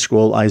Dead Sea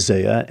Scroll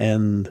Isaiah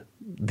and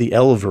the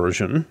L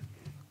version.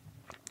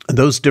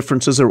 Those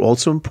differences are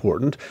also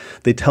important.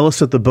 They tell us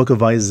that the book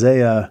of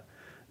Isaiah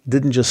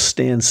didn't just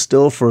stand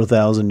still for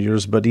 1,000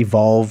 years, but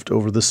evolved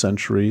over the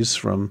centuries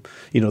from,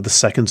 the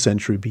 2nd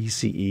century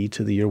BCE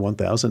to the year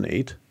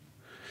 1008.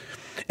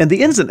 And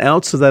the ins and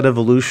outs of that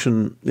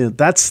evolution,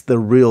 that's the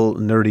real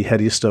nerdy,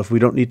 heady stuff. We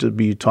don't need to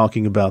be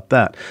talking about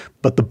that.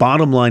 But the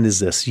bottom line is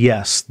this.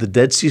 Yes, the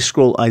Dead Sea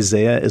Scroll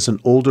Isaiah is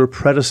an older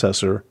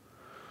predecessor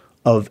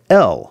of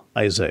L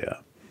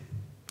Isaiah.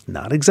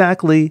 Not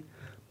exactly,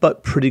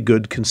 but pretty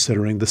good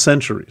considering the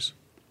centuries.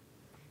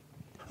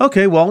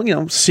 Okay,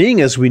 well,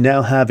 seeing as we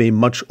now have a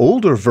much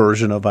older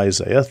version of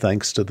Isaiah,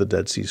 thanks to the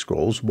Dead Sea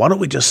Scrolls, why don't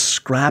we just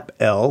scrap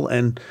L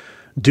and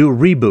do a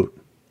reboot?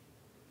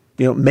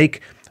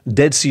 Make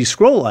Dead Sea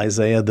Scroll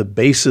Isaiah the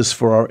basis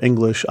for our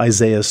English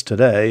Isaiahs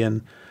today,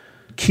 and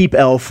keep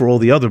L for all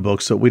the other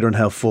books that we don't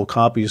have full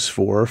copies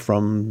for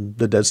from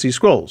the Dead Sea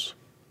Scrolls.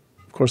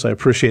 Of course, I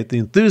appreciate the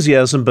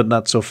enthusiasm, but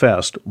not so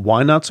fast.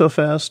 Why not so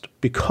fast?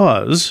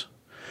 Because,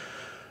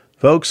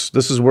 folks,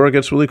 this is where it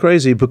gets really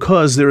crazy,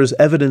 because there is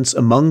evidence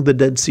among the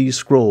Dead Sea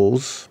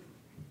Scrolls,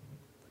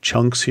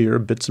 chunks here,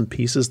 bits and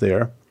pieces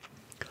there,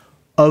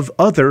 of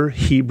other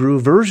Hebrew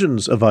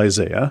versions of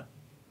Isaiah.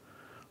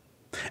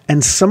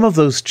 And some of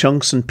those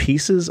chunks and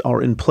pieces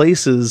are in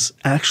places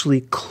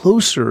actually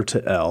closer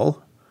to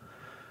L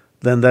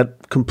than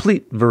that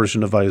complete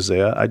version of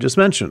Isaiah I just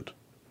mentioned.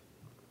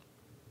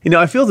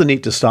 I feel the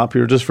need to stop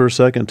here just for a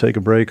second, take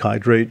a break,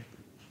 hydrate,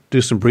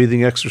 do some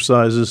breathing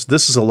exercises.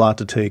 This is a lot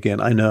to take in,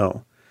 I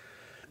know.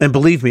 And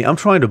believe me, I'm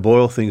trying to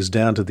boil things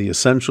down to the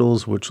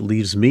essentials, which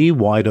leaves me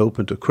wide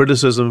open to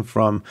criticism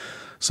from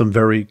some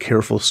very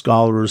careful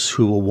scholars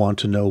who will want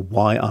to know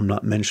why I'm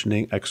not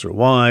mentioning X or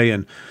Y,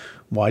 and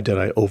why did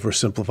I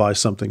oversimplify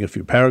something a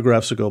few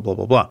paragraphs ago, blah,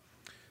 blah, blah.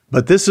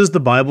 But this is the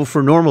Bible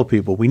for normal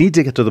people. We need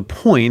to get to the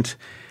point,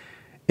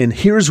 and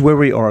here's where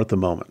we are at the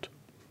moment.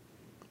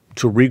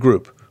 To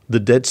regroup, the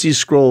Dead Sea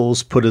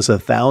Scrolls put us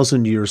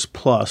 1,000 years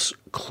plus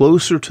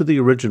closer to the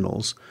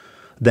originals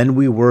than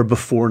we were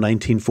before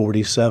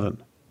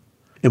 1947.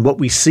 And what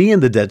we see in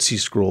the Dead Sea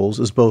Scrolls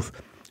is both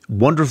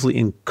wonderfully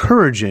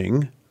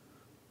encouraging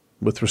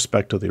with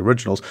respect to the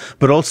originals,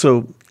 but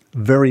also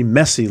very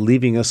messy,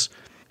 leaving us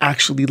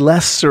actually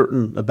less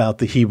certain about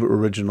the Hebrew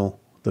original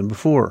than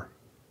before.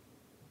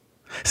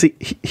 See,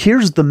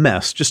 here's the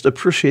mess. Just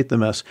appreciate the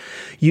mess.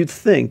 You'd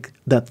think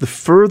that the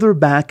further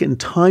back in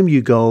time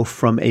you go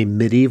from a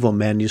medieval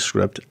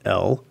manuscript,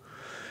 L,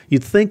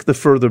 you'd think the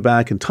further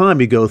back in time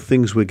you go,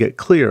 things would get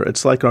clear.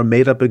 It's like our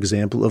made-up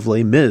example of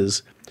Les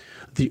Mis.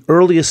 The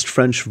earliest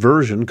French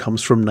version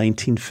comes from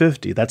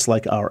 1950. That's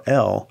like our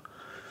L.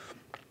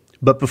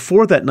 But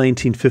before that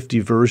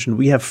 1950 version,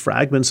 we have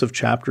fragments of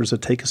chapters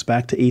that take us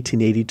back to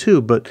 1882,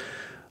 but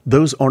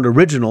those aren't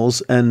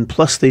originals, and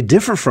plus they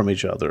differ from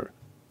each other.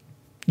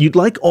 You'd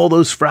like all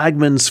those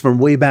fragments from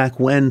way back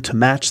when to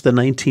match the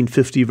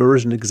 1950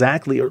 version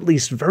exactly, or at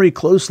least very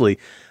closely,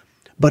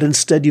 but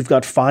instead you've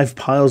got 5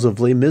 piles of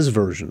Les Mis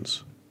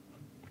versions.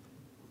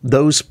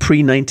 Those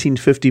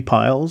pre-1950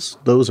 piles,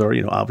 those are,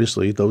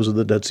 obviously, those are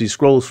the Dead Sea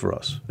Scrolls for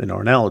us, in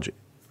our analogy.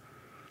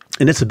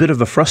 And it's a bit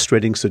of a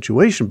frustrating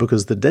situation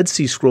because the Dead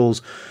Sea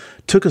Scrolls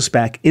took us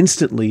back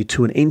instantly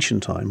to an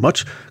ancient time,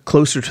 much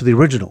closer to the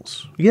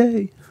originals.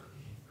 Yay!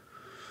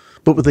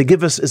 But what they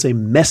give us is a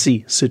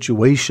messy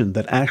situation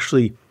that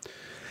actually,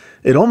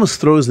 it almost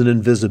throws an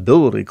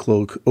invisibility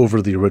cloak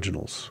over the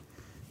originals.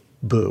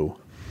 Boo.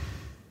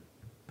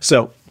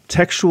 So,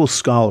 textual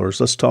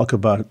scholars, let's talk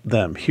about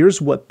them. Here's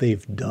what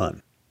they've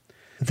done.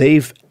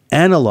 They've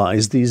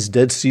analyzed these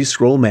Dead Sea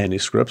Scroll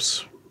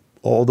manuscripts,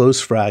 all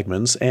those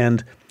fragments,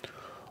 and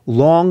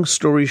long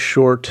story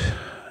short,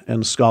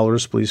 and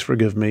scholars, please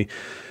forgive me,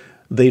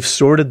 they've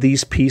sorted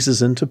these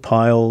pieces into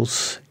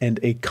piles, and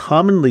a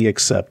commonly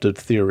accepted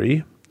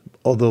theory,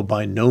 although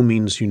by no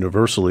means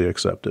universally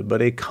accepted,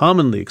 but a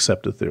commonly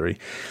accepted theory,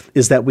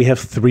 is that we have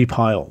 3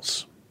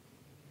 piles.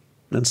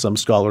 And some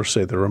scholars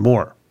say there are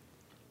more.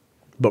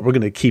 But we're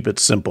going to keep it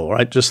simple,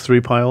 right? Just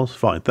 3 piles?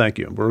 Fine, thank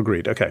you. We're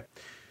agreed. Okay.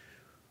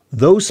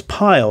 Those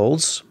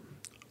piles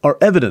are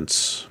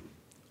evidence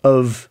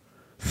of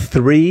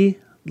 3,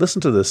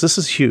 listen to this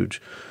is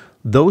huge.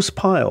 Those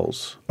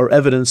piles are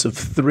evidence of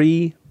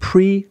 3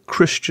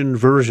 pre-Christian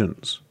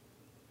versions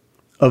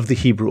of the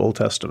Hebrew Old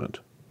Testament.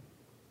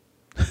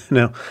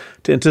 Now,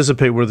 to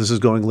anticipate where this is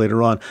going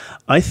later on,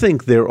 I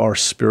think there are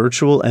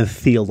spiritual and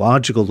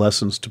theological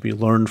lessons to be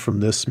learned from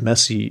this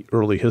messy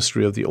early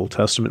history of the Old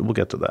Testament. We'll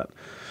get to that.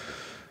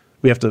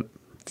 We have to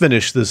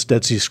finish this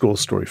Dead Sea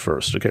Scrolls story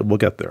first. Okay, we'll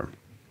get there.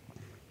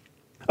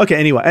 Okay,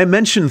 anyway, I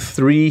mentioned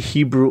 3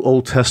 Hebrew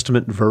Old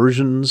Testament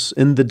versions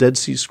in the Dead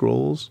Sea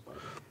Scrolls.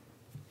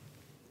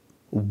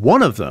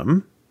 One of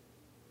them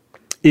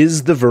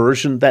is the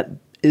version that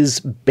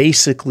is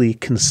basically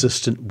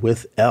consistent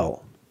with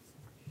El.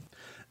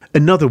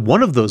 Another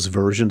one of those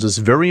versions is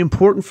very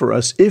important for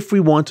us if we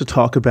want to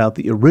talk about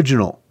the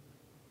original,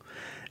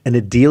 and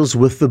it deals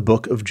with the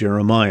book of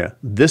Jeremiah.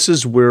 This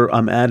is where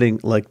I'm adding,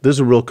 there's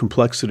a real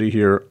complexity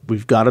here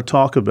we've got to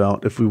talk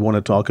about if we want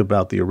to talk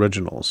about the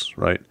originals,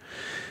 right?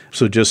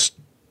 So this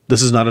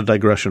is not a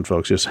digression,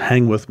 folks. Just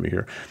hang with me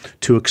here.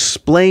 To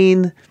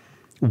explain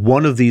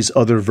one of these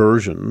other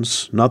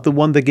versions, not the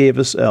one that gave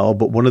us El,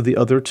 but one of the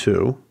other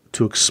 2,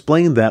 to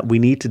explain that, we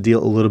need to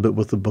deal a little bit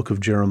with the book of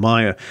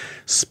Jeremiah.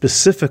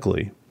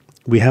 Specifically,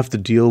 we have to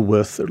deal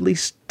with, or at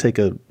least take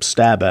a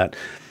stab at,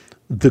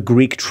 the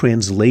Greek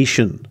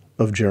translation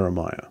of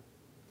Jeremiah.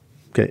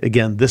 Okay,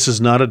 again, this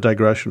is not a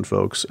digression,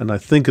 folks, and I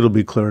think it'll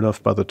be clear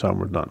enough by the time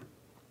we're done.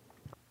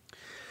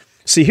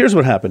 See, here's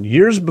what happened.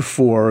 Years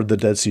before the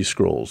Dead Sea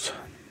Scrolls,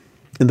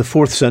 in the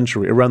 4th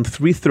century, around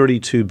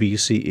 332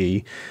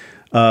 BCE,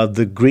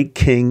 the Greek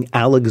king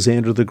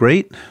Alexander the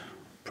Great,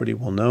 pretty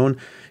well known,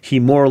 he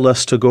more or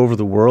less took over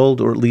the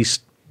world, or at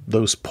least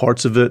those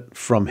parts of it,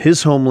 from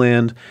his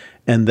homeland,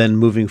 and then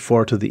moving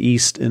far to the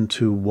east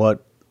into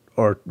what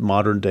are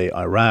modern-day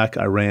Iraq,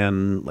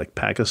 Iran, like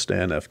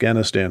Pakistan,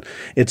 Afghanistan.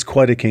 It's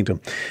quite a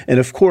kingdom. And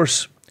of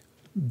course,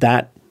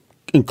 that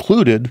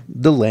included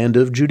the land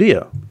of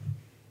Judea.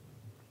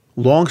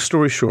 Long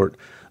story short,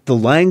 the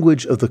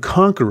language of the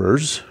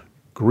conquerors,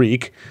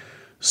 Greek,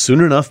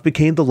 soon enough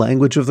became the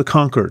language of the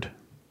conquered.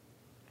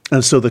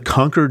 And so the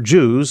conquered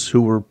Jews,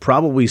 who were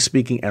probably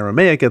speaking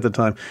Aramaic at the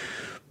time,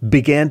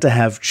 began to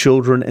have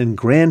children and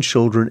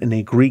grandchildren in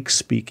a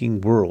Greek-speaking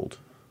world.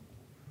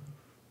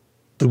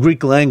 The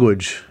Greek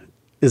language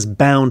is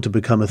bound to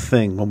become a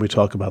thing when we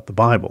talk about the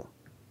Bible.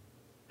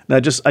 Now, I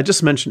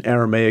just mentioned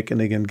Aramaic,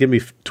 and again, give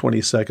me 20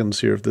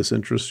 seconds here if this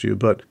interests you,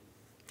 but,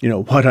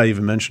 why'd I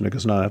even mention it?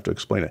 Because now I have to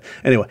explain it.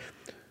 Anyway,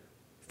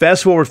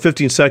 fast forward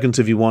 15 seconds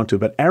if you want to,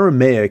 but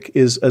Aramaic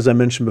is, as I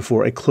mentioned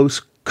before, a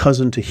close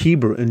cousin to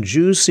Hebrew, and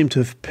Jews seem to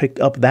have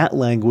picked up that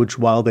language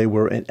while they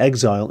were in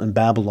exile in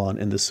Babylon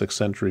in the 6th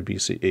century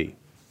BCE.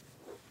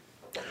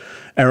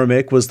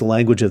 Aramaic was the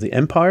language of the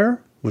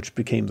empire, which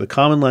became the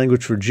common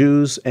language for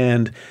Jews,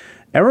 and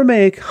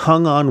Aramaic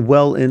hung on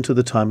well into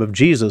the time of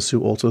Jesus,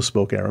 who also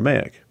spoke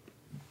Aramaic.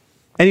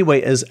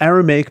 Anyway, as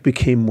Aramaic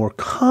became more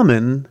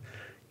common,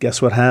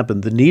 guess what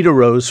happened? The need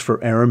arose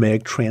for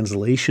Aramaic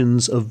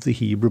translations of the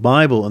Hebrew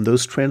Bible, and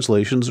those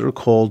translations are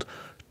called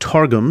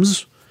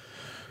targums,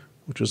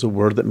 which is a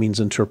word that means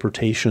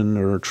interpretation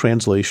or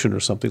translation or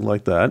something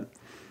like that.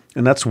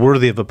 And that's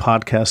worthy of a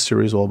podcast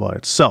series all by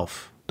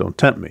itself. Don't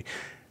tempt me.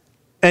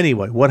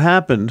 Anyway, what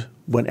happened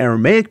when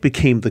Aramaic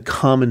became the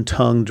common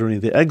tongue during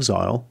the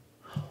exile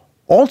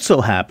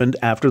also happened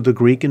after the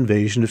Greek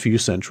invasion a few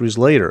centuries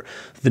later.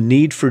 The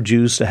need for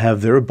Jews to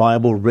have their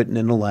Bible written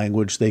in a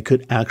language they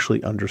could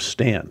actually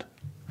understand.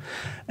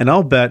 And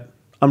I'll bet,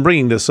 I'm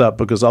bringing this up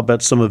because I'll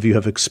bet some of you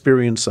have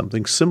experienced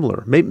something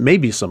similar.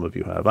 Maybe some of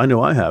you have. I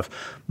know I have.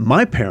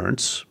 My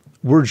parents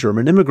were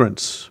German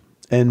immigrants,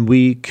 and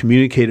we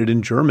communicated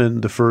in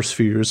German the first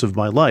few years of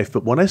my life.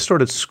 But when I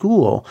started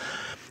school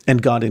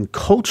and got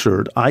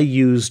encultured, I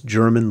used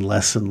German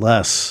less and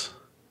less.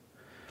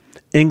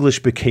 English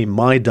became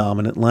my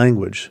dominant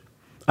language.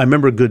 I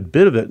remember a good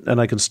bit of it,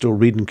 and I can still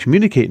read and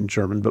communicate in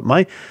German, but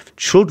my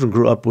children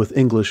grew up with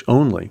English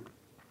only.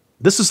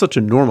 This is such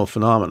a normal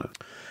phenomenon.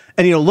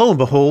 And lo and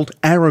behold,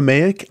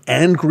 Aramaic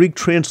and Greek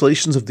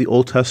translations of the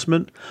Old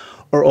Testament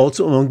are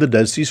also among the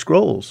Dead Sea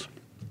Scrolls.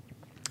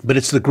 But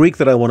it's the Greek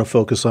that I want to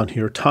focus on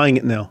here, tying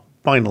it now,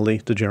 finally,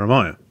 to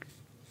Jeremiah.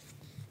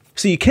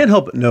 So you can't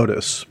help but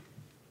notice,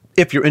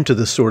 if you're into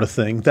this sort of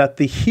thing, that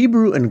the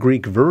Hebrew and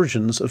Greek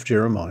versions of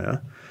Jeremiah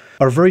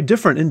are very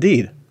different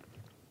indeed.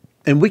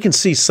 And we can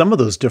see some of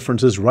those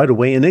differences right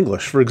away in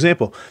English. For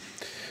example,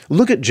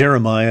 look at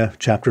Jeremiah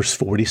chapters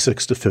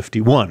 46 to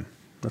 51.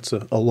 That's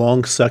a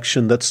long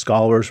section that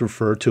scholars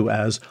refer to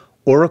as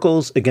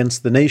oracles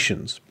against the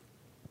nations.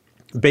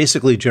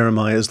 Basically,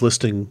 Jeremiah is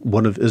listing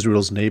one of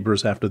Israel's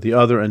neighbors after the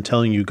other and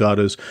telling you God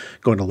is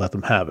going to let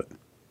them have it.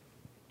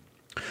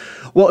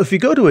 Well, if you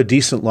go to a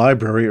decent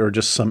library or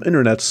just some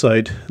internet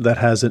site that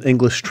has an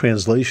English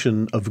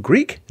translation of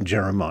Greek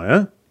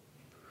Jeremiah,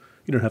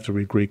 you don't have to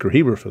read Greek or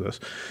Hebrew for this,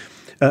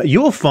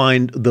 you will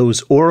find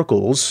those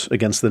oracles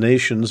against the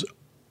nations,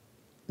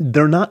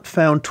 they're not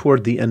found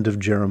toward the end of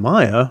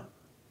Jeremiah,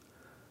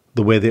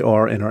 the way they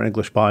are in our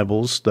English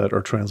Bibles that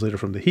are translated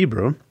from the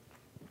Hebrew,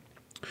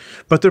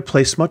 but they're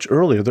placed much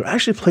earlier. They're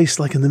actually placed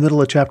like in the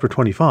middle of chapter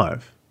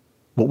 25,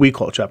 what we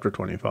call chapter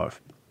 25.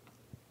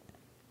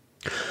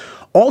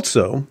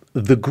 Also,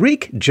 the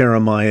Greek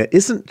Jeremiah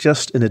isn't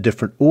just in a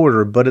different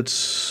order, but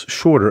it's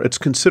shorter. It's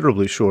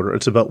considerably shorter.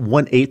 It's about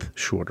 1/8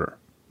 shorter,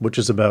 which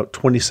is about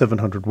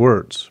 2,700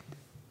 words.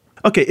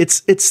 Okay,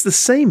 it's the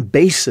same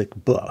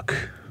basic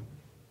book,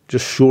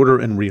 just shorter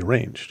and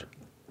rearranged.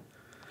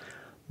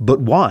 But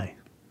why?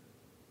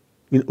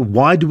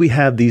 Why do we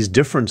have these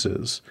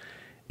differences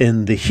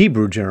in the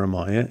Hebrew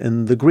Jeremiah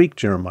and the Greek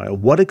Jeremiah?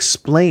 What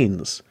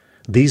explains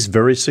these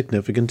very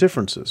significant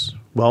differences?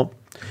 Well,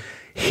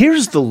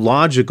 here's the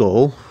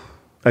logical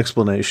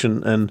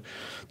explanation, and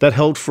that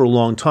held for a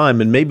long time,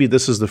 and maybe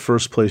this is the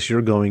first place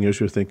you're going as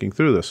you're thinking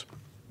through this.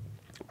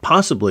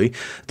 Possibly,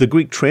 the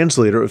Greek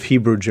translator of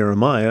Hebrew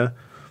Jeremiah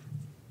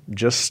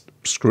just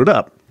screwed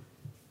up.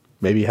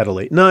 Maybe he had a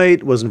late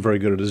night, wasn't very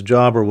good at his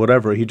job or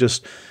whatever. He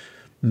just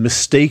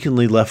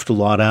mistakenly left a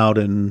lot out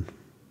and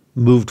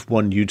moved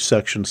one huge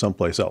section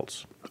someplace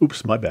else.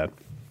 Oops, my bad.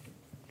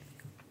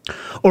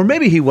 Or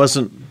maybe he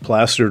wasn't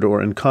plastered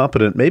or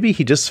incompetent. Maybe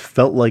he just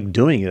felt like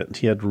doing it.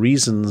 He had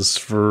reasons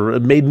for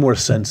it made more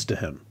sense to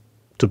him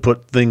to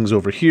put things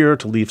over here,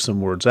 to leave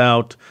some words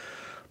out,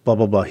 blah,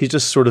 blah, blah. He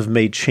just sort of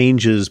made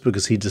changes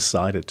because he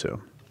decided to.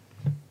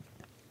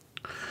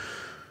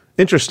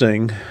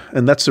 Interesting,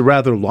 and that's a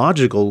rather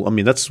logical,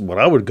 that's what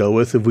I would go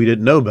with if we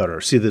didn't know better.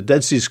 See, the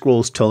Dead Sea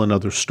Scrolls tell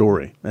another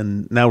story,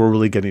 and now we're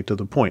really getting to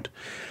the point.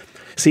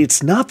 See,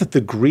 it's not that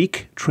the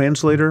Greek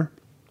translator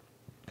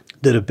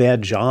did a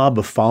bad job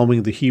of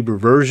following the Hebrew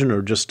version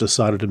or just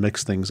decided to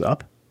mix things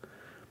up.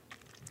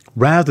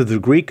 Rather, the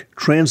Greek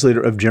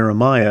translator of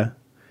Jeremiah,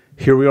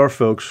 here we are,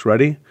 folks,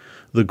 ready?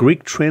 The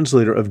Greek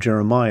translator of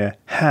Jeremiah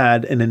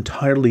had an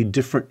entirely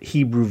different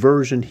Hebrew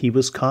version he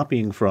was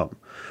copying from,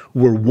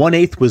 where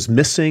 1/8 was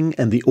missing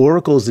and the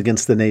oracles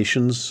against the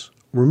nations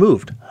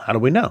removed. How do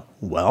we know?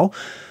 Well,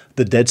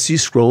 the Dead Sea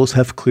Scrolls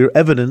have clear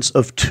evidence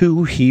of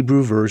 2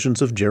 Hebrew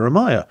versions of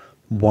Jeremiah,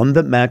 one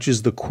that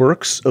matches the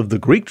quirks of the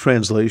Greek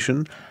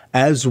translation,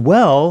 as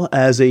well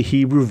as a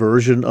Hebrew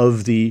version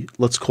of the,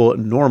 let's call it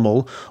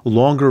normal,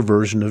 longer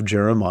version of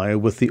Jeremiah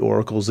with the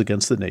oracles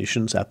against the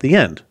nations at the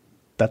end.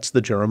 That's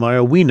the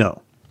Jeremiah we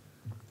know.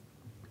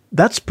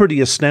 That's pretty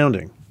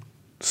astounding.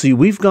 See,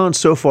 we've gone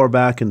so far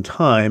back in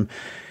time,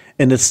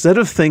 and instead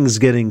of things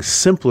getting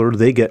simpler,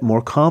 they get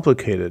more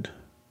complicated.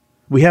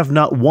 We have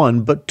not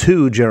 1, but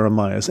 2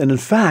 Jeremiahs. And in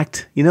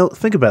fact,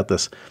 think about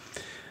this.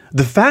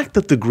 The fact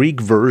that the Greek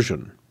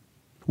version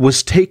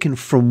was taken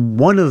from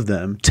one of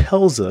them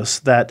tells us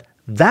that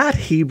that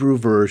Hebrew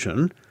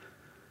version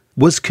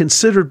was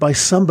considered by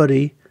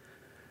somebody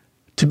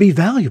to be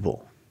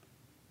valuable,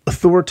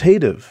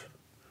 authoritative,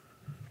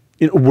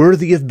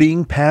 worthy of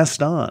being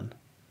passed on.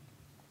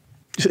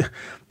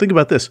 Think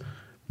about this.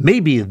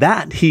 Maybe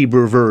that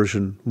Hebrew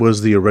version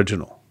was the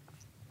original.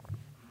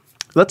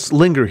 Let's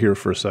linger here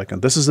for a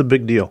second. This is a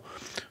big deal.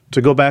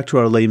 To go back to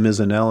our Les Mis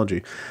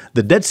analogy,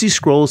 the Dead Sea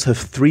Scrolls have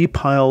 3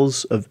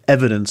 piles of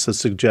evidence that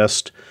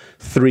suggest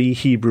 3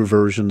 Hebrew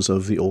versions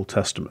of the Old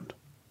Testament.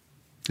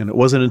 And it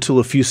wasn't until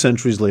a few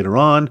centuries later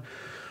on,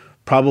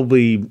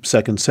 probably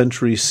 2nd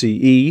century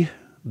CE,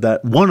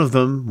 that one of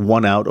them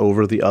won out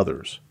over the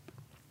others.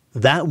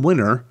 That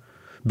winner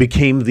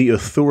became the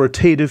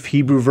authoritative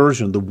Hebrew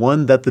version, the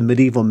one that the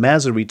medieval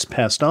Masoretes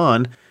passed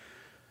on,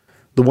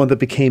 the one that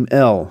became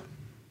El,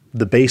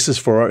 the basis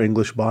for our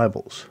English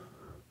Bibles.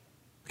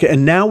 Okay,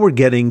 and now we're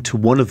getting to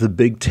one of the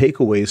big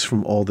takeaways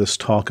from all this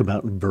talk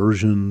about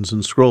versions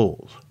and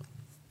scrolls.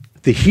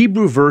 The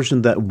Hebrew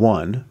version that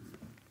won,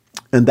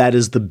 and that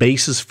is the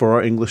basis for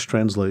our English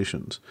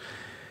translations,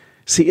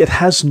 see, it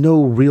has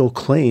no real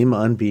claim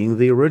on being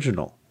the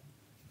original.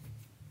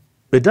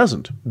 It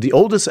doesn't. The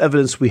oldest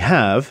evidence we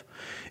have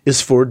is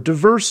for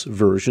diverse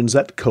versions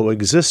that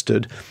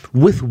coexisted,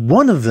 with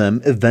one of them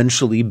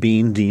eventually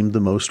being deemed the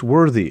most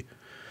worthy.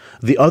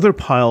 The other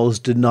piles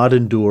did not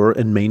endure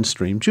in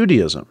mainstream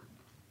Judaism.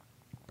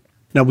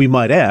 Now we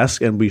might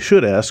ask, and we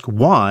should ask,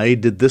 why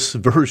did this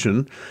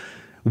version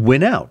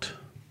win out?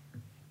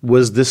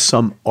 Was this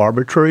some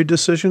arbitrary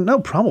decision? No,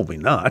 probably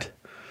not.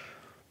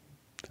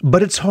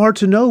 But it's hard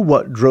to know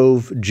what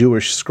drove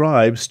Jewish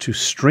scribes to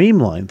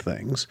streamline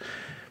things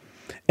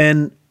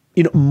and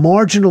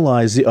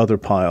marginalize the other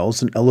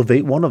piles and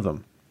elevate one of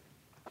them.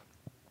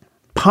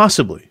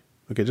 Possibly,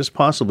 just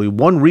possibly,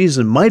 one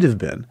reason might have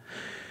been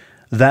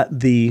that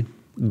the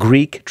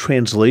Greek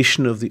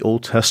translation of the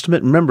Old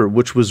Testament, remember,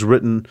 which was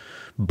written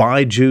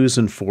by Jews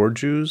and for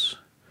Jews,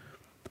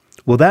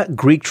 well, that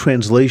Greek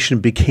translation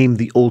became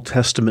the Old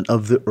Testament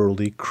of the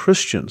early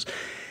Christians.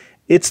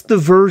 It's the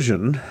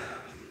version,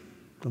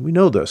 and we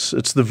know this,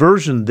 it's the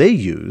version they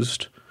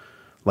used,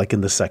 like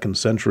in the 2nd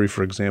century,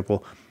 for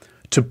example,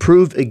 to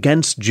prove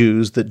against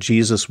Jews that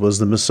Jesus was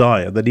the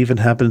Messiah. That even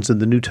happens in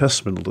the New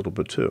Testament a little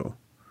bit too.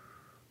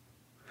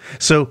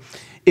 So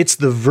it's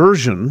the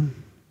version,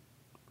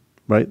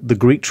 right, the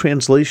Greek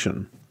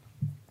translation.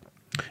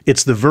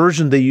 It's the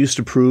version they used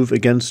to prove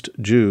against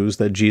Jews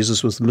that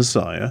Jesus was the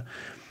Messiah.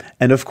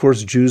 And of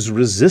course, Jews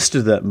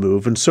resisted that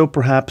move. And so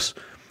perhaps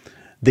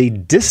They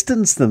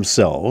distance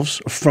themselves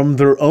from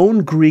their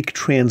own Greek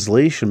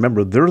translation.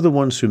 Remember, they're the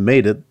ones who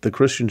made it. The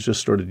Christians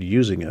just started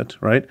using it,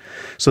 right?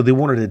 So they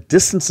wanted to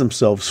distance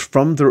themselves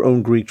from their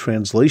own Greek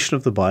translation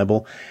of the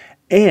Bible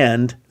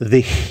and the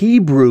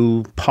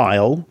Hebrew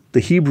pile, the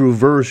Hebrew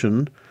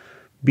version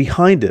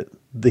behind it,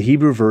 the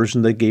Hebrew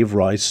version that gave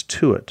rise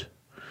to it.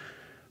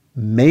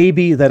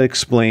 Maybe that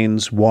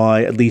explains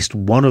why at least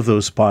one of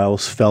those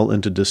piles fell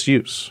into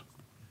disuse.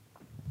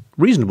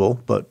 Reasonable,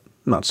 but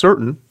not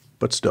certain,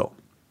 but still.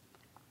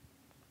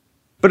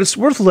 But it's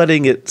worth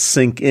letting it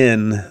sink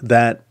in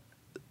that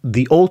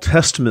the Old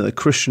Testament that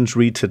Christians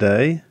read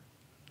today,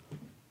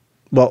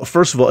 well,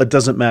 first of all, it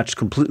doesn't match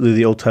completely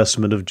the Old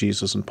Testament of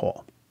Jesus and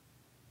Paul.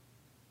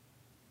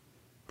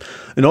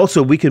 And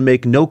also, we can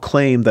make no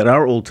claim that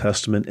our Old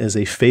Testament is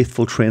a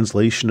faithful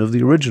translation of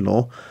the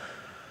original,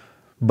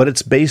 but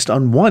it's based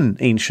on one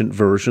ancient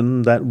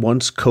version that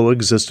once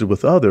coexisted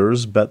with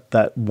others, but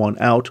that won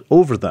out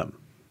over them.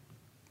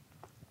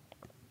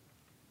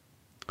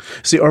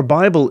 See, our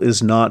Bible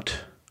is not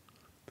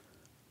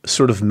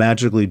sort of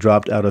magically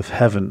dropped out of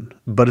heaven,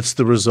 but it's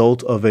the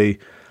result of a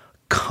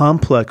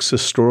complex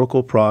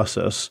historical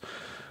process,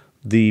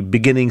 the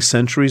beginning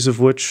centuries of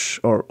which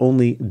are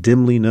only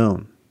dimly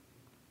known.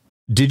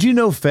 Did you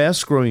know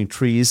Fast Growing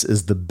Trees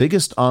is the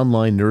biggest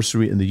online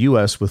nursery in the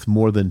U.S. with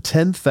more than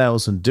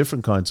 10,000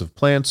 different kinds of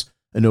plants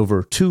and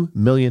over 2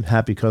 million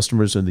happy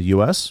customers in the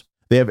U.S.?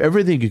 They have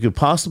everything you could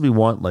possibly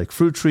want, like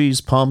fruit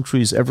trees, palm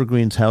trees,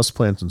 evergreens,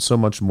 houseplants, and so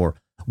much more.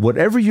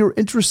 Whatever you're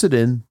interested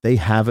in, they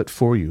have it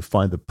for you.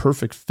 Find the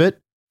perfect fit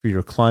for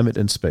your climate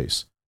and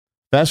space.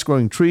 Fast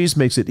Growing Trees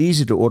makes it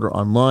easy to order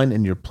online,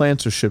 and your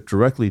plants are shipped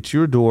directly to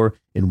your door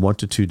in 1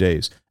 to 2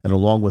 days. And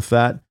along with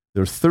that,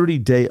 their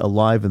 30-day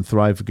Alive and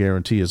Thrive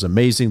guarantee is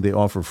amazing. They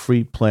offer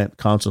free plant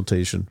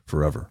consultation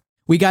forever.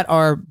 We got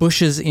our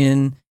bushes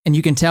in, and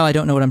you can tell I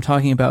don't know what I'm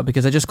talking about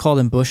because I just called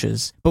them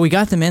bushes. But we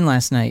got them in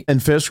last night.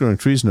 And Fast Growing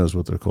Trees knows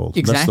what they're called.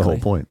 Exactly. That's the whole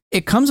point.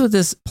 It comes with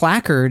this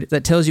placard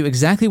that tells you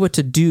exactly what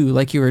to do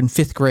like you were in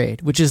 5th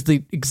grade, which is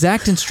the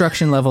exact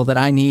instruction level that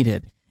I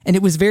needed. And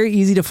it was very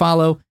easy to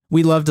follow.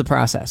 We loved the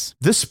process.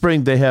 This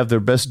spring, they have their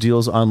best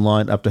deals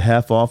online, up to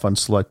half off on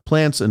select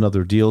plants and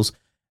other deals.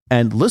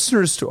 And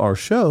listeners to our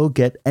show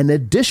get an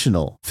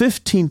additional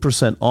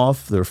 15%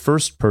 off their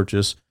first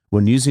purchase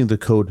when using the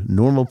code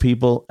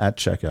NORMALPEOPLE at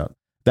checkout.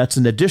 That's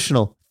an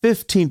additional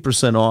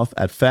 15% off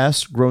at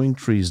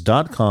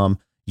fastgrowingtrees.com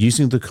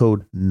using the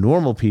code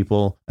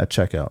NORMALPEOPLE at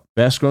checkout.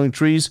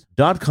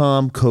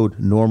 Fastgrowingtrees.com, code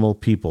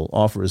NORMALPEOPLE.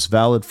 Offer is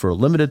valid for a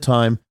limited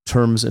time.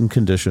 Terms and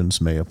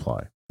conditions may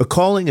apply. A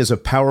calling is a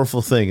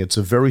powerful thing. It's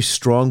a very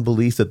strong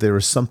belief that there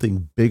is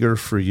something bigger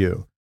for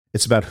you.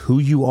 It's about who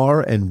you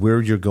are and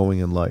where you're going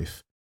in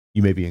life.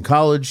 You may be in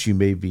college, you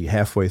may be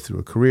halfway through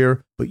a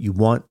career, but you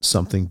want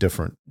something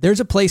different. There's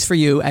a place for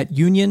you at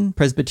Union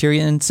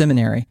Presbyterian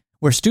Seminary,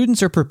 where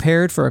students are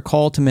prepared for a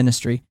call to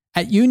ministry.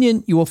 At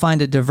Union, you will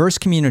find a diverse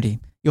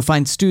community. You'll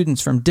find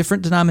students from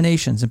different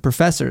denominations and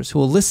professors who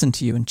will listen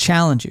to you and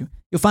challenge you.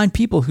 You'll find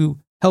people who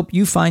help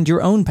you find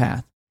your own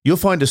path. You'll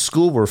find a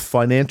school where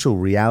financial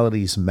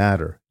realities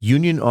matter.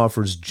 Union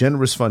offers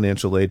generous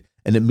financial aid,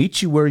 and it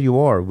meets you where you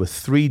are with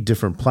 3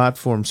 different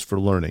platforms for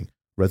learning: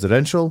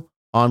 residential,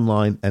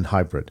 online, and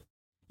hybrid.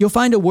 You'll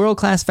find a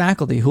world-class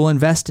faculty who will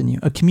invest in you,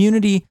 a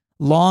community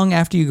long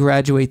after you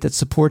graduate that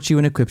supports you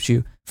and equips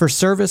you for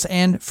service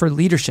and for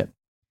leadership.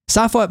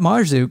 Safwat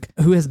Marzouk,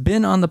 who has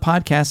been on the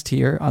podcast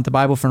here on the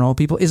Bible for Normal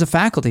People, is a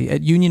faculty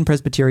at Union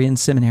Presbyterian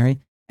Seminary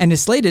and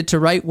is slated to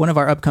write one of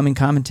our upcoming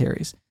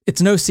commentaries.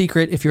 It's no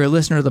secret, if you're a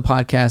listener to the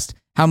podcast,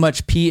 how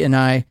much P and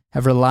I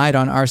have relied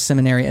on our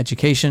seminary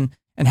education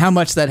and how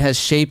much that has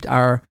shaped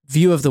our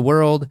view of the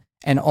world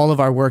and all of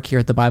our work here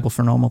at the Bible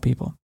for Normal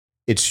People.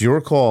 It's your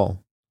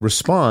call.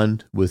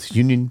 Respond with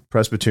Union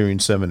Presbyterian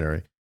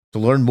Seminary. To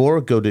learn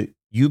more, go to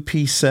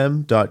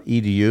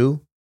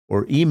upsem.edu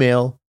or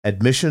email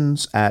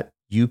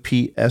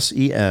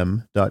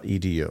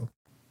admissions@upsem.edu.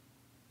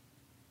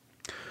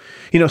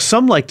 You know,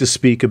 some like to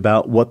speak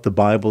about what the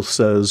Bible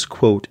says,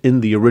 quote,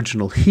 in the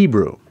original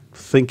Hebrew,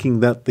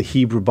 thinking that the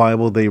Hebrew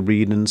Bible they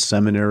read in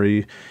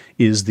seminary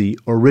is the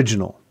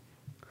original.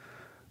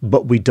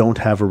 But we don't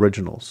have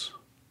originals.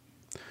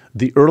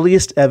 The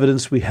earliest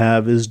evidence we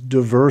have is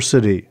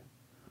diversity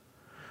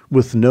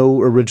with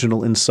no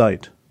original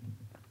insight.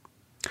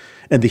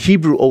 And the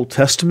Hebrew Old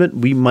Testament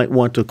we might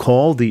want to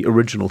call the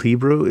original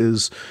Hebrew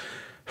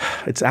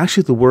it's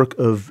actually the work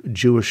of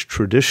Jewish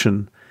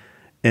tradition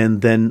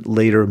and then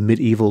later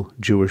medieval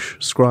Jewish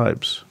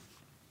scribes.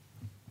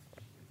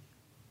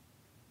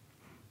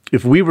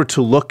 If we were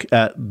to look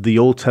at the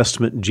Old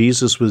Testament,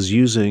 Jesus was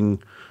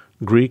using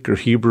Greek or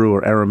Hebrew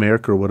or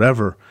Aramaic or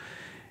whatever,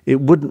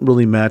 it wouldn't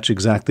really match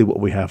exactly what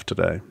we have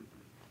today.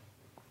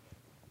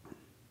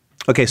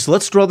 Okay, so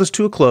let's draw this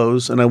to a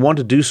close, and I want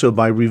to do so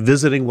by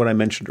revisiting what I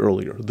mentioned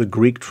earlier, the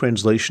Greek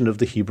translation of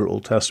the Hebrew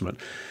Old Testament.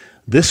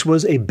 This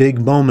was a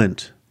big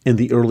moment in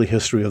the early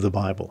history of the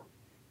Bible.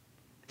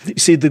 You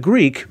see, the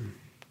Greek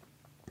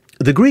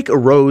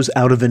arose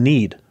out of a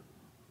need.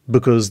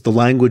 because the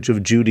language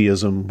of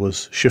Judaism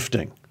was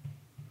shifting.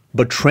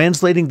 But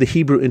translating the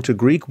Hebrew into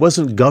Greek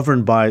wasn't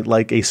governed by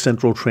like a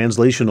central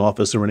translation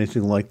office or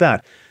anything like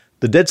that.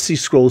 The Dead Sea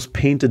Scrolls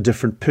paint a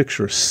different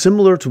picture,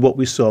 similar to what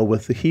we saw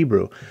with the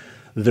Hebrew.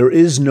 There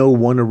is no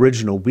one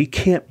original. We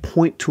can't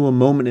point to a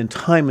moment in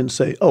time and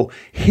say, oh,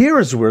 here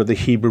is where the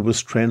Hebrew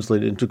was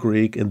translated into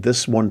Greek in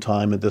this one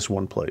time in this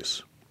one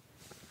place.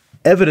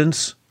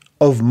 Evidence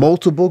of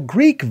multiple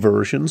Greek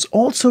versions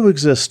also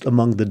exist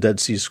among the Dead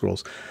Sea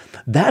Scrolls.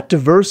 That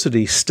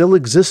diversity still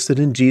existed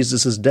in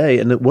Jesus' day,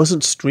 and it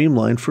wasn't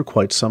streamlined for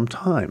quite some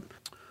time.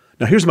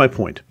 Now, here's my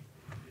point.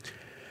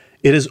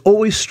 It has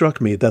always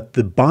struck me that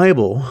the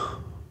Bible,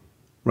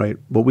 right,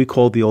 what we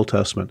call the Old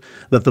Testament,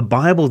 that the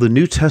Bible, the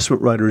New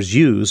Testament writers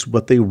use,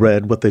 what they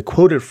read, what they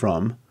quoted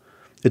from,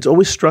 it's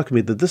always struck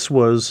me that this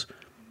was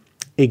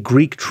a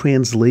Greek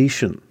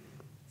translation,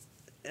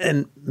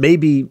 and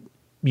maybe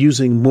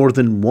using more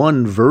than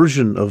one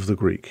version of the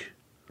Greek.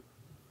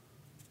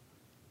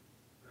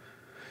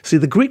 See,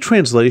 the Greek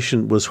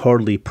translation was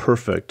hardly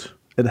perfect.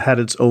 It had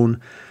its own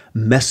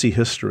messy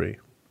history.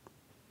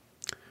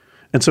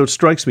 And so it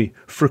strikes me,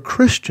 for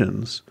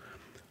Christians,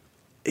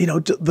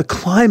 the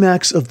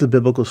climax of the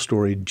biblical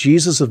story,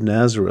 Jesus of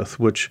Nazareth,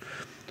 which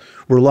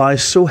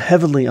relies so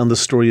heavily on the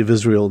story of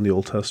Israel in the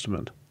Old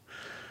Testament,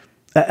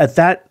 at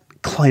that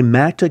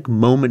climactic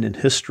moment in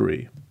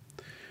history,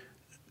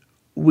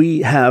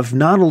 we have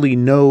not only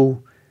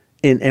no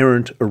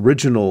inerrant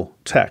original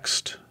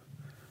text,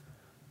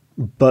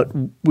 but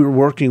we're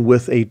working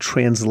with a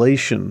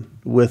translation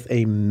with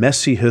a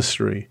messy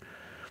history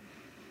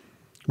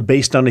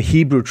based on a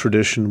Hebrew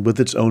tradition with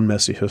its own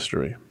messy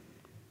history.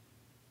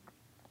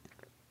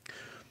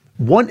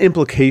 One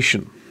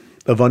implication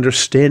of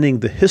understanding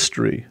the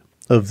history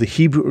of the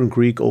Hebrew and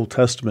Greek Old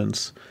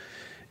Testaments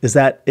is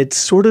that it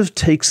sort of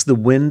takes the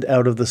wind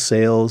out of the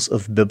sails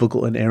of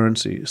biblical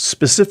inerrancy,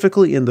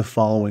 specifically in the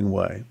following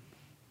way.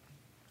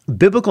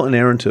 Biblical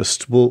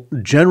inerrantists will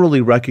generally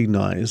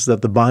recognize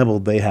that the Bible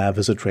they have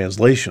is a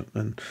translation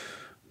and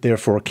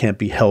therefore can't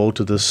be held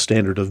to the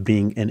standard of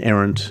being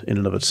inerrant in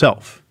and of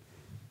itself.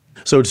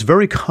 So it's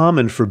very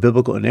common for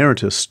biblical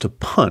inerrantists to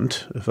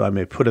punt, if I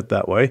may put it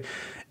that way,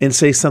 and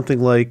say something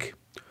like,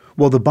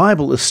 well, the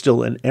Bible is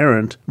still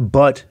inerrant,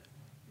 but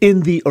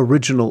in the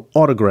original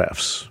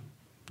autographs.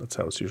 That's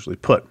how it's usually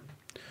put.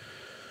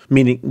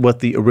 Meaning what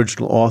the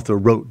original author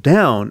wrote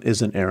down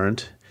is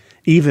inerrant,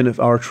 even if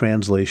our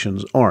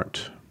translations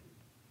aren't.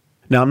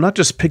 Now, I'm not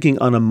just picking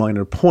on a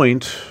minor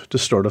point to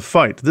start a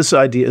fight. This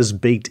idea is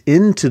baked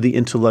into the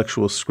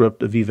intellectual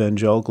script of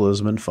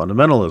evangelicalism and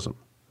fundamentalism.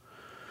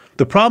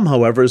 The problem,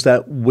 however, is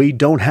that we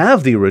don't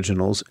have the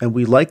originals, and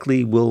we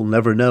likely will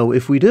never know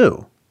if we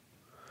do.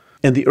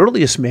 And the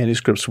earliest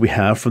manuscripts we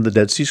have from the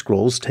Dead Sea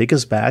Scrolls take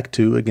us back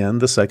to, again,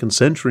 the 2nd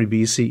century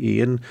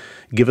BCE and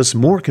give us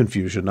more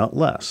confusion, not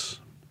less.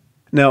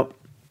 Now,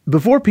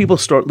 before people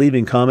start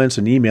leaving comments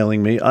and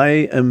emailing me, I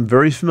am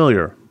very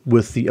familiar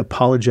with the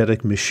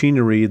apologetic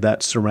machinery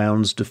that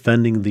surrounds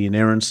defending the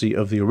inerrancy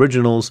of the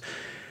originals,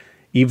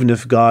 even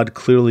if God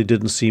clearly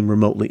didn't seem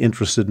remotely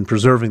interested in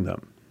preserving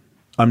them.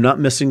 I'm not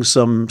missing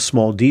some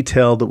small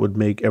detail that would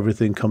make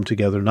everything come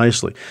together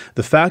nicely.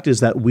 The fact is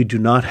that we do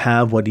not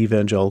have what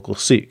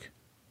evangelicals seek.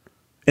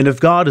 And if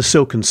God is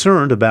so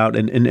concerned about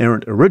an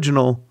inerrant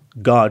original,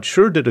 God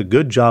sure did a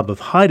good job of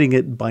hiding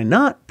it by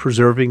not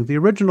preserving the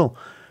original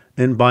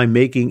and by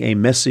making a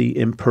messy,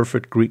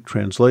 imperfect Greek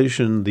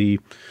translation the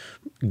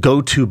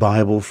go-to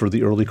Bible for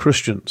the early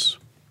Christians.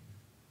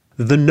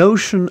 The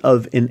notion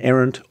of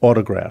inerrant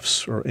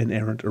autographs or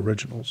inerrant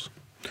originals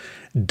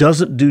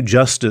doesn't do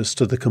justice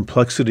to the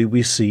complexity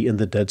we see in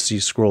the Dead Sea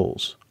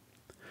Scrolls.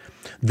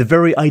 The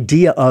very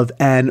idea of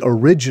an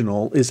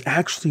original is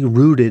actually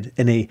rooted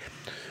in a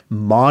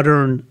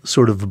modern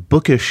sort of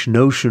bookish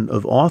notion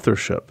of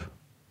authorship.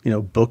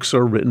 Books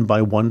are written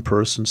by one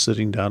person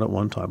sitting down at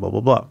one time, blah, blah,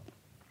 blah.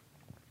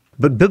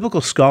 But biblical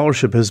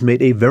scholarship has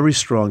made a very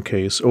strong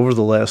case over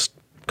the last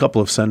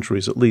couple of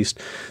centuries at least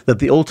that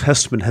the Old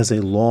Testament has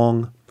a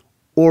long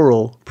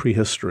oral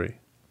prehistory.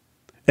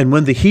 And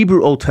when the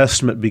Hebrew Old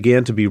Testament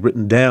began to be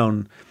written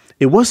down,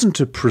 it wasn't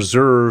to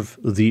preserve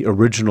the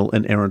original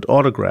inerrant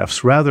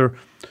autographs. Rather,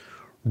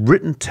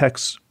 written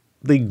texts,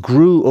 they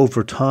grew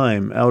over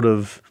time out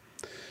of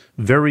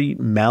very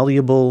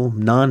malleable,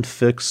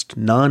 non-fixed,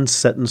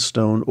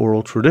 non-set-in-stone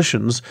oral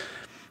traditions,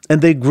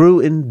 and they grew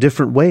in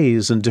different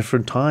ways and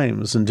different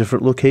times and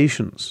different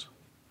locations.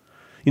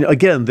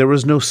 Again, there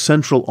was no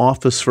central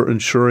office for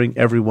ensuring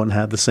everyone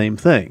had the same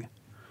thing.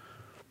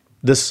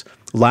 This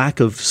lack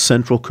of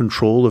central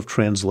control of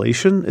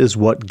translation is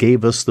what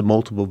gave us the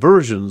multiple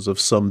versions of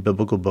some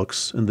biblical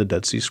books in the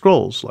Dead Sea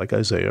Scrolls, like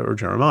Isaiah or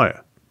Jeremiah.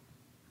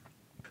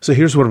 So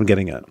here's what I'm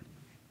getting at.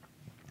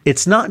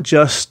 It's not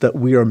just that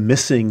we are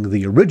missing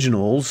the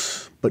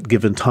originals, but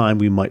given time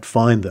we might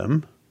find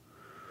them.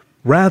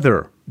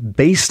 Rather,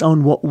 based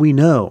on what we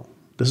know,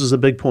 this is a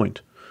big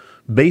point,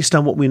 based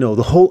on what we know,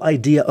 the whole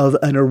idea of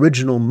an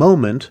original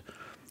moment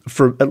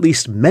for at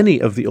least many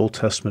of the Old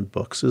Testament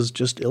books is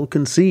just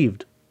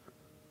ill-conceived.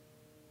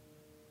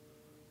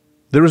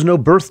 There is no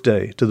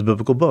birthday to the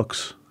biblical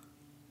books.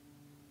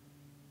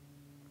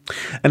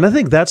 And I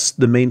think that's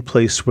the main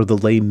place where the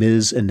Les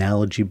Mis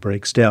analogy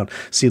breaks down.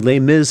 See, Les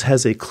Mis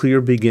has a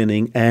clear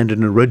beginning and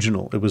an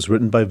original. It was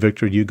written by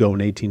Victor Hugo in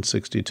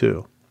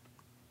 1862.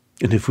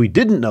 And if we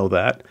didn't know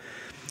that,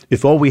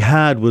 if all we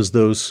had was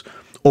those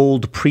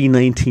old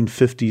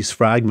pre-1950s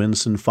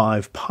fragments in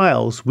 5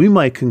 piles, we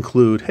might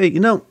conclude, hey,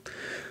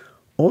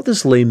 all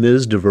this Les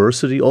Mis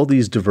diversity, all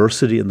these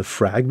diversity in the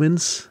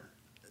fragments,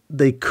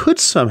 they could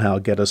somehow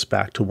get us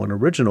back to one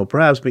original,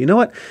 perhaps. But you know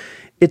what?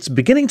 It's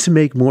beginning to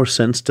make more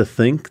sense to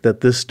think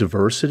that this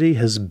diversity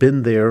has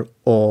been there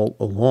all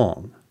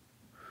along,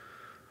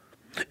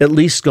 at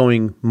least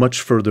going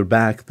much further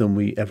back than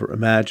we ever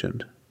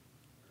imagined.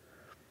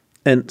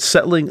 And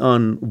settling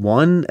on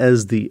one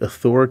as the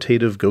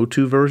authoritative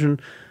go-to version,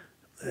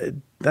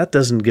 that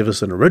doesn't give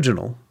us an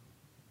original.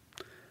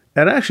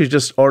 It actually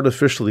just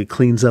artificially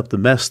cleans up the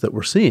mess that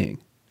we're seeing.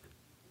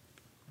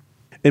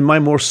 In my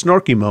more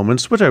snarky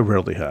moments, which I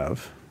rarely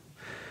have,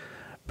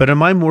 but in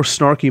my more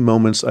snarky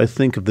moments, I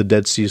think of the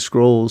Dead Sea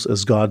Scrolls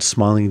as God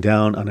smiling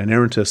down on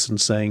inerrantists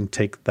and saying,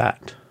 take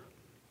that.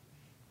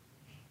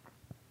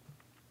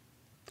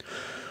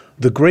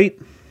 The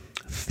great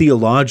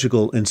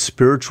theological and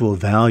spiritual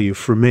value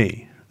for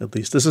me, at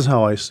least this is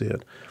how I see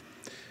it,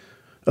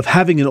 of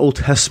having an Old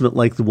Testament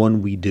like the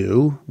one we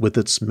do, with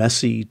its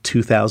messy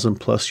 2,000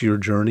 plus year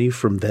journey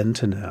from then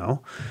to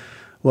now,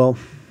 well,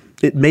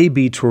 it may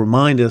be to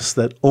remind us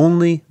that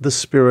only the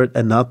Spirit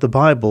and not the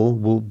Bible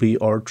will be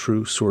our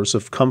true source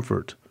of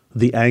comfort,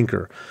 the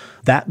anchor,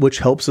 that which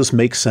helps us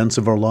make sense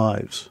of our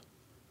lives.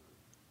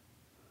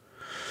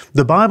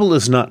 The Bible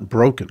is not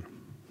broken,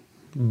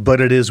 but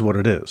it is what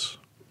it is.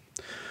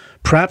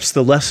 Perhaps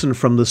the lesson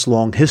from this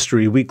long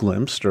history we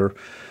glimpsed, or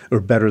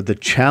better, the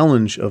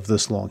challenge of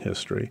this long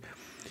history,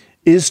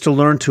 is to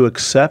learn to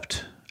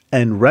accept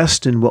and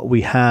rest in what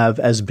we have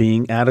as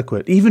being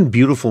adequate, even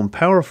beautiful and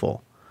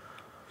powerful,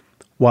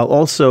 while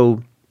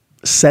also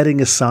setting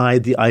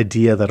aside the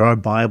idea that our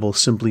Bible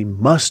simply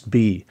must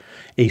be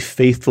a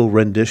faithful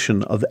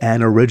rendition of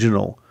an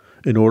original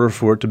in order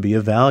for it to be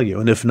of value.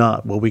 And if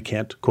not, well, we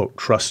can't, quote,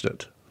 trust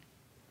it.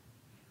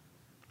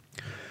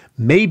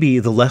 Maybe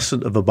the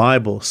lesson of a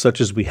Bible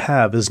such as we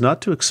have is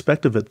not to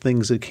expect of it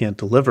things it can't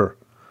deliver,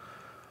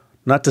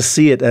 not to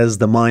see it as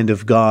the mind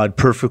of God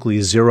perfectly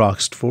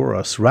Xeroxed for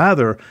us.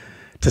 Rather,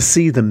 to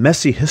see the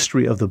messy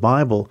history of the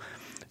Bible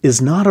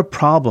is not a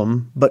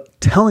problem, but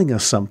telling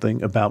us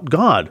something about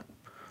God.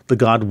 The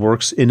God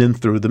works in and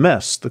through the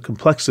mess, the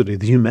complexity,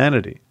 the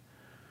humanity.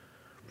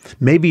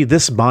 Maybe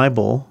this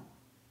Bible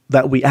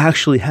that we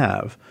actually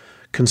have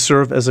can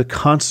serve as a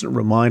constant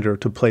reminder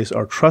to place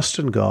our trust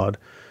in God,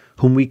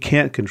 whom we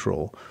can't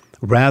control,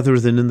 rather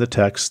than in the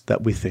text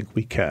that we think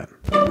we can.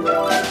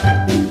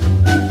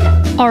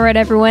 All right,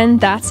 everyone,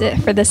 that's it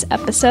for this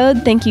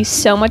episode. Thank you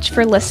so much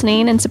for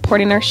listening and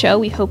supporting our show.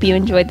 We hope you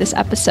enjoyed this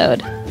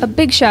episode. A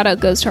big shout out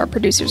goes to our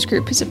producers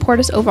group who support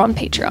us over on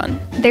Patreon.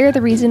 They're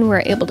the reason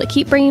we're able to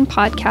keep bringing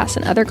podcasts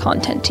and other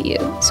content to you.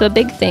 So a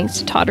big thanks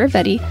to Todd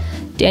Ravetti,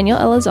 Daniel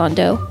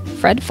Elizondo,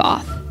 Fred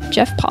Foth,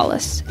 Jeff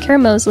Paulus, Kara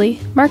Mosley,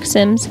 Mark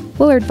Sims,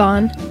 Willard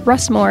Vaughn,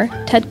 Russ Moore,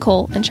 Ted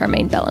Cole, and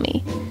Charmaine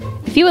Bellamy.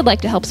 If you would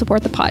like to help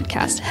support the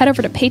podcast, head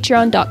over to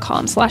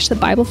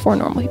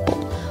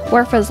patreon.com/thebiblefornormalpeople,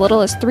 where for as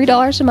little as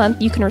 $3 a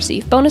month, you can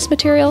receive bonus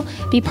material,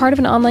 be part of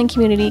an online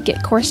community,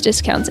 get course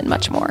discounts, and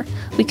much more.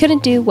 We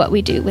couldn't do what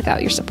we do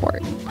without your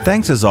support.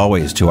 Thanks as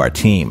always to our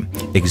team.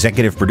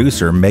 Executive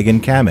producer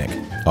Megan Kamick,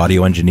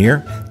 audio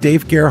engineer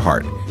Dave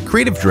Gerhardt,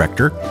 creative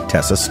director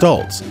Tessa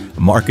Stoltz,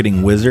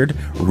 marketing wizard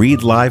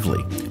Reed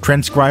Lively,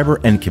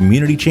 transcriber and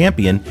community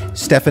champion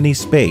Stephanie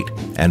Spate,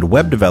 and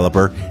web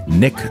developer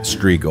Nick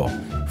Striegel.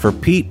 For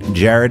Pete,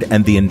 Jared,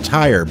 and the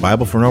entire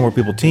Bible for Normal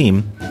People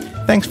team,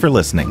 thanks for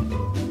listening.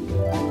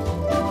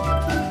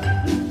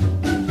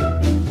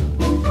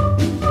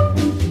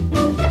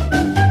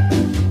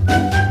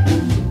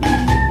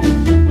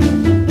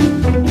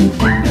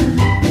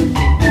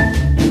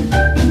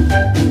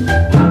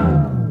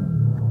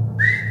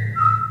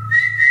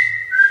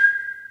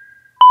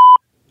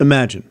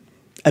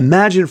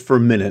 Imagine for a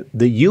minute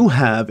that you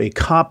have a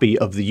copy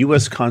of the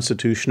U.S.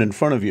 Constitution in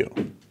front of you.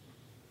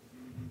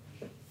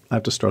 I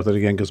have to start that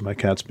again because my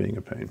cat's being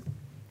a pain.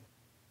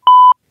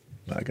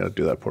 I got to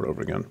do that part over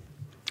again.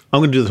 I'm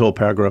going to do the whole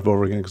paragraph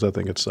over again because I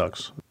think it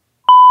sucks.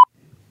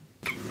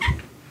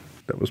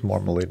 That was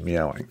Marmalade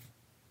meowing.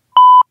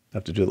 I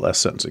have to do the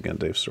last sentence again,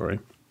 Dave, sorry.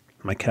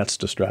 My cat's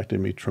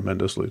distracting me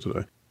tremendously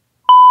today.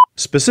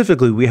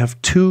 Specifically, we have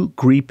two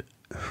Greek.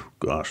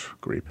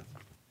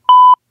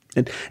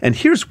 And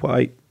here's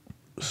why.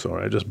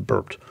 Sorry, I just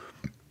burped.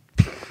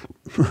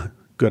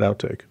 Good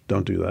outtake.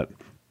 Don't do that.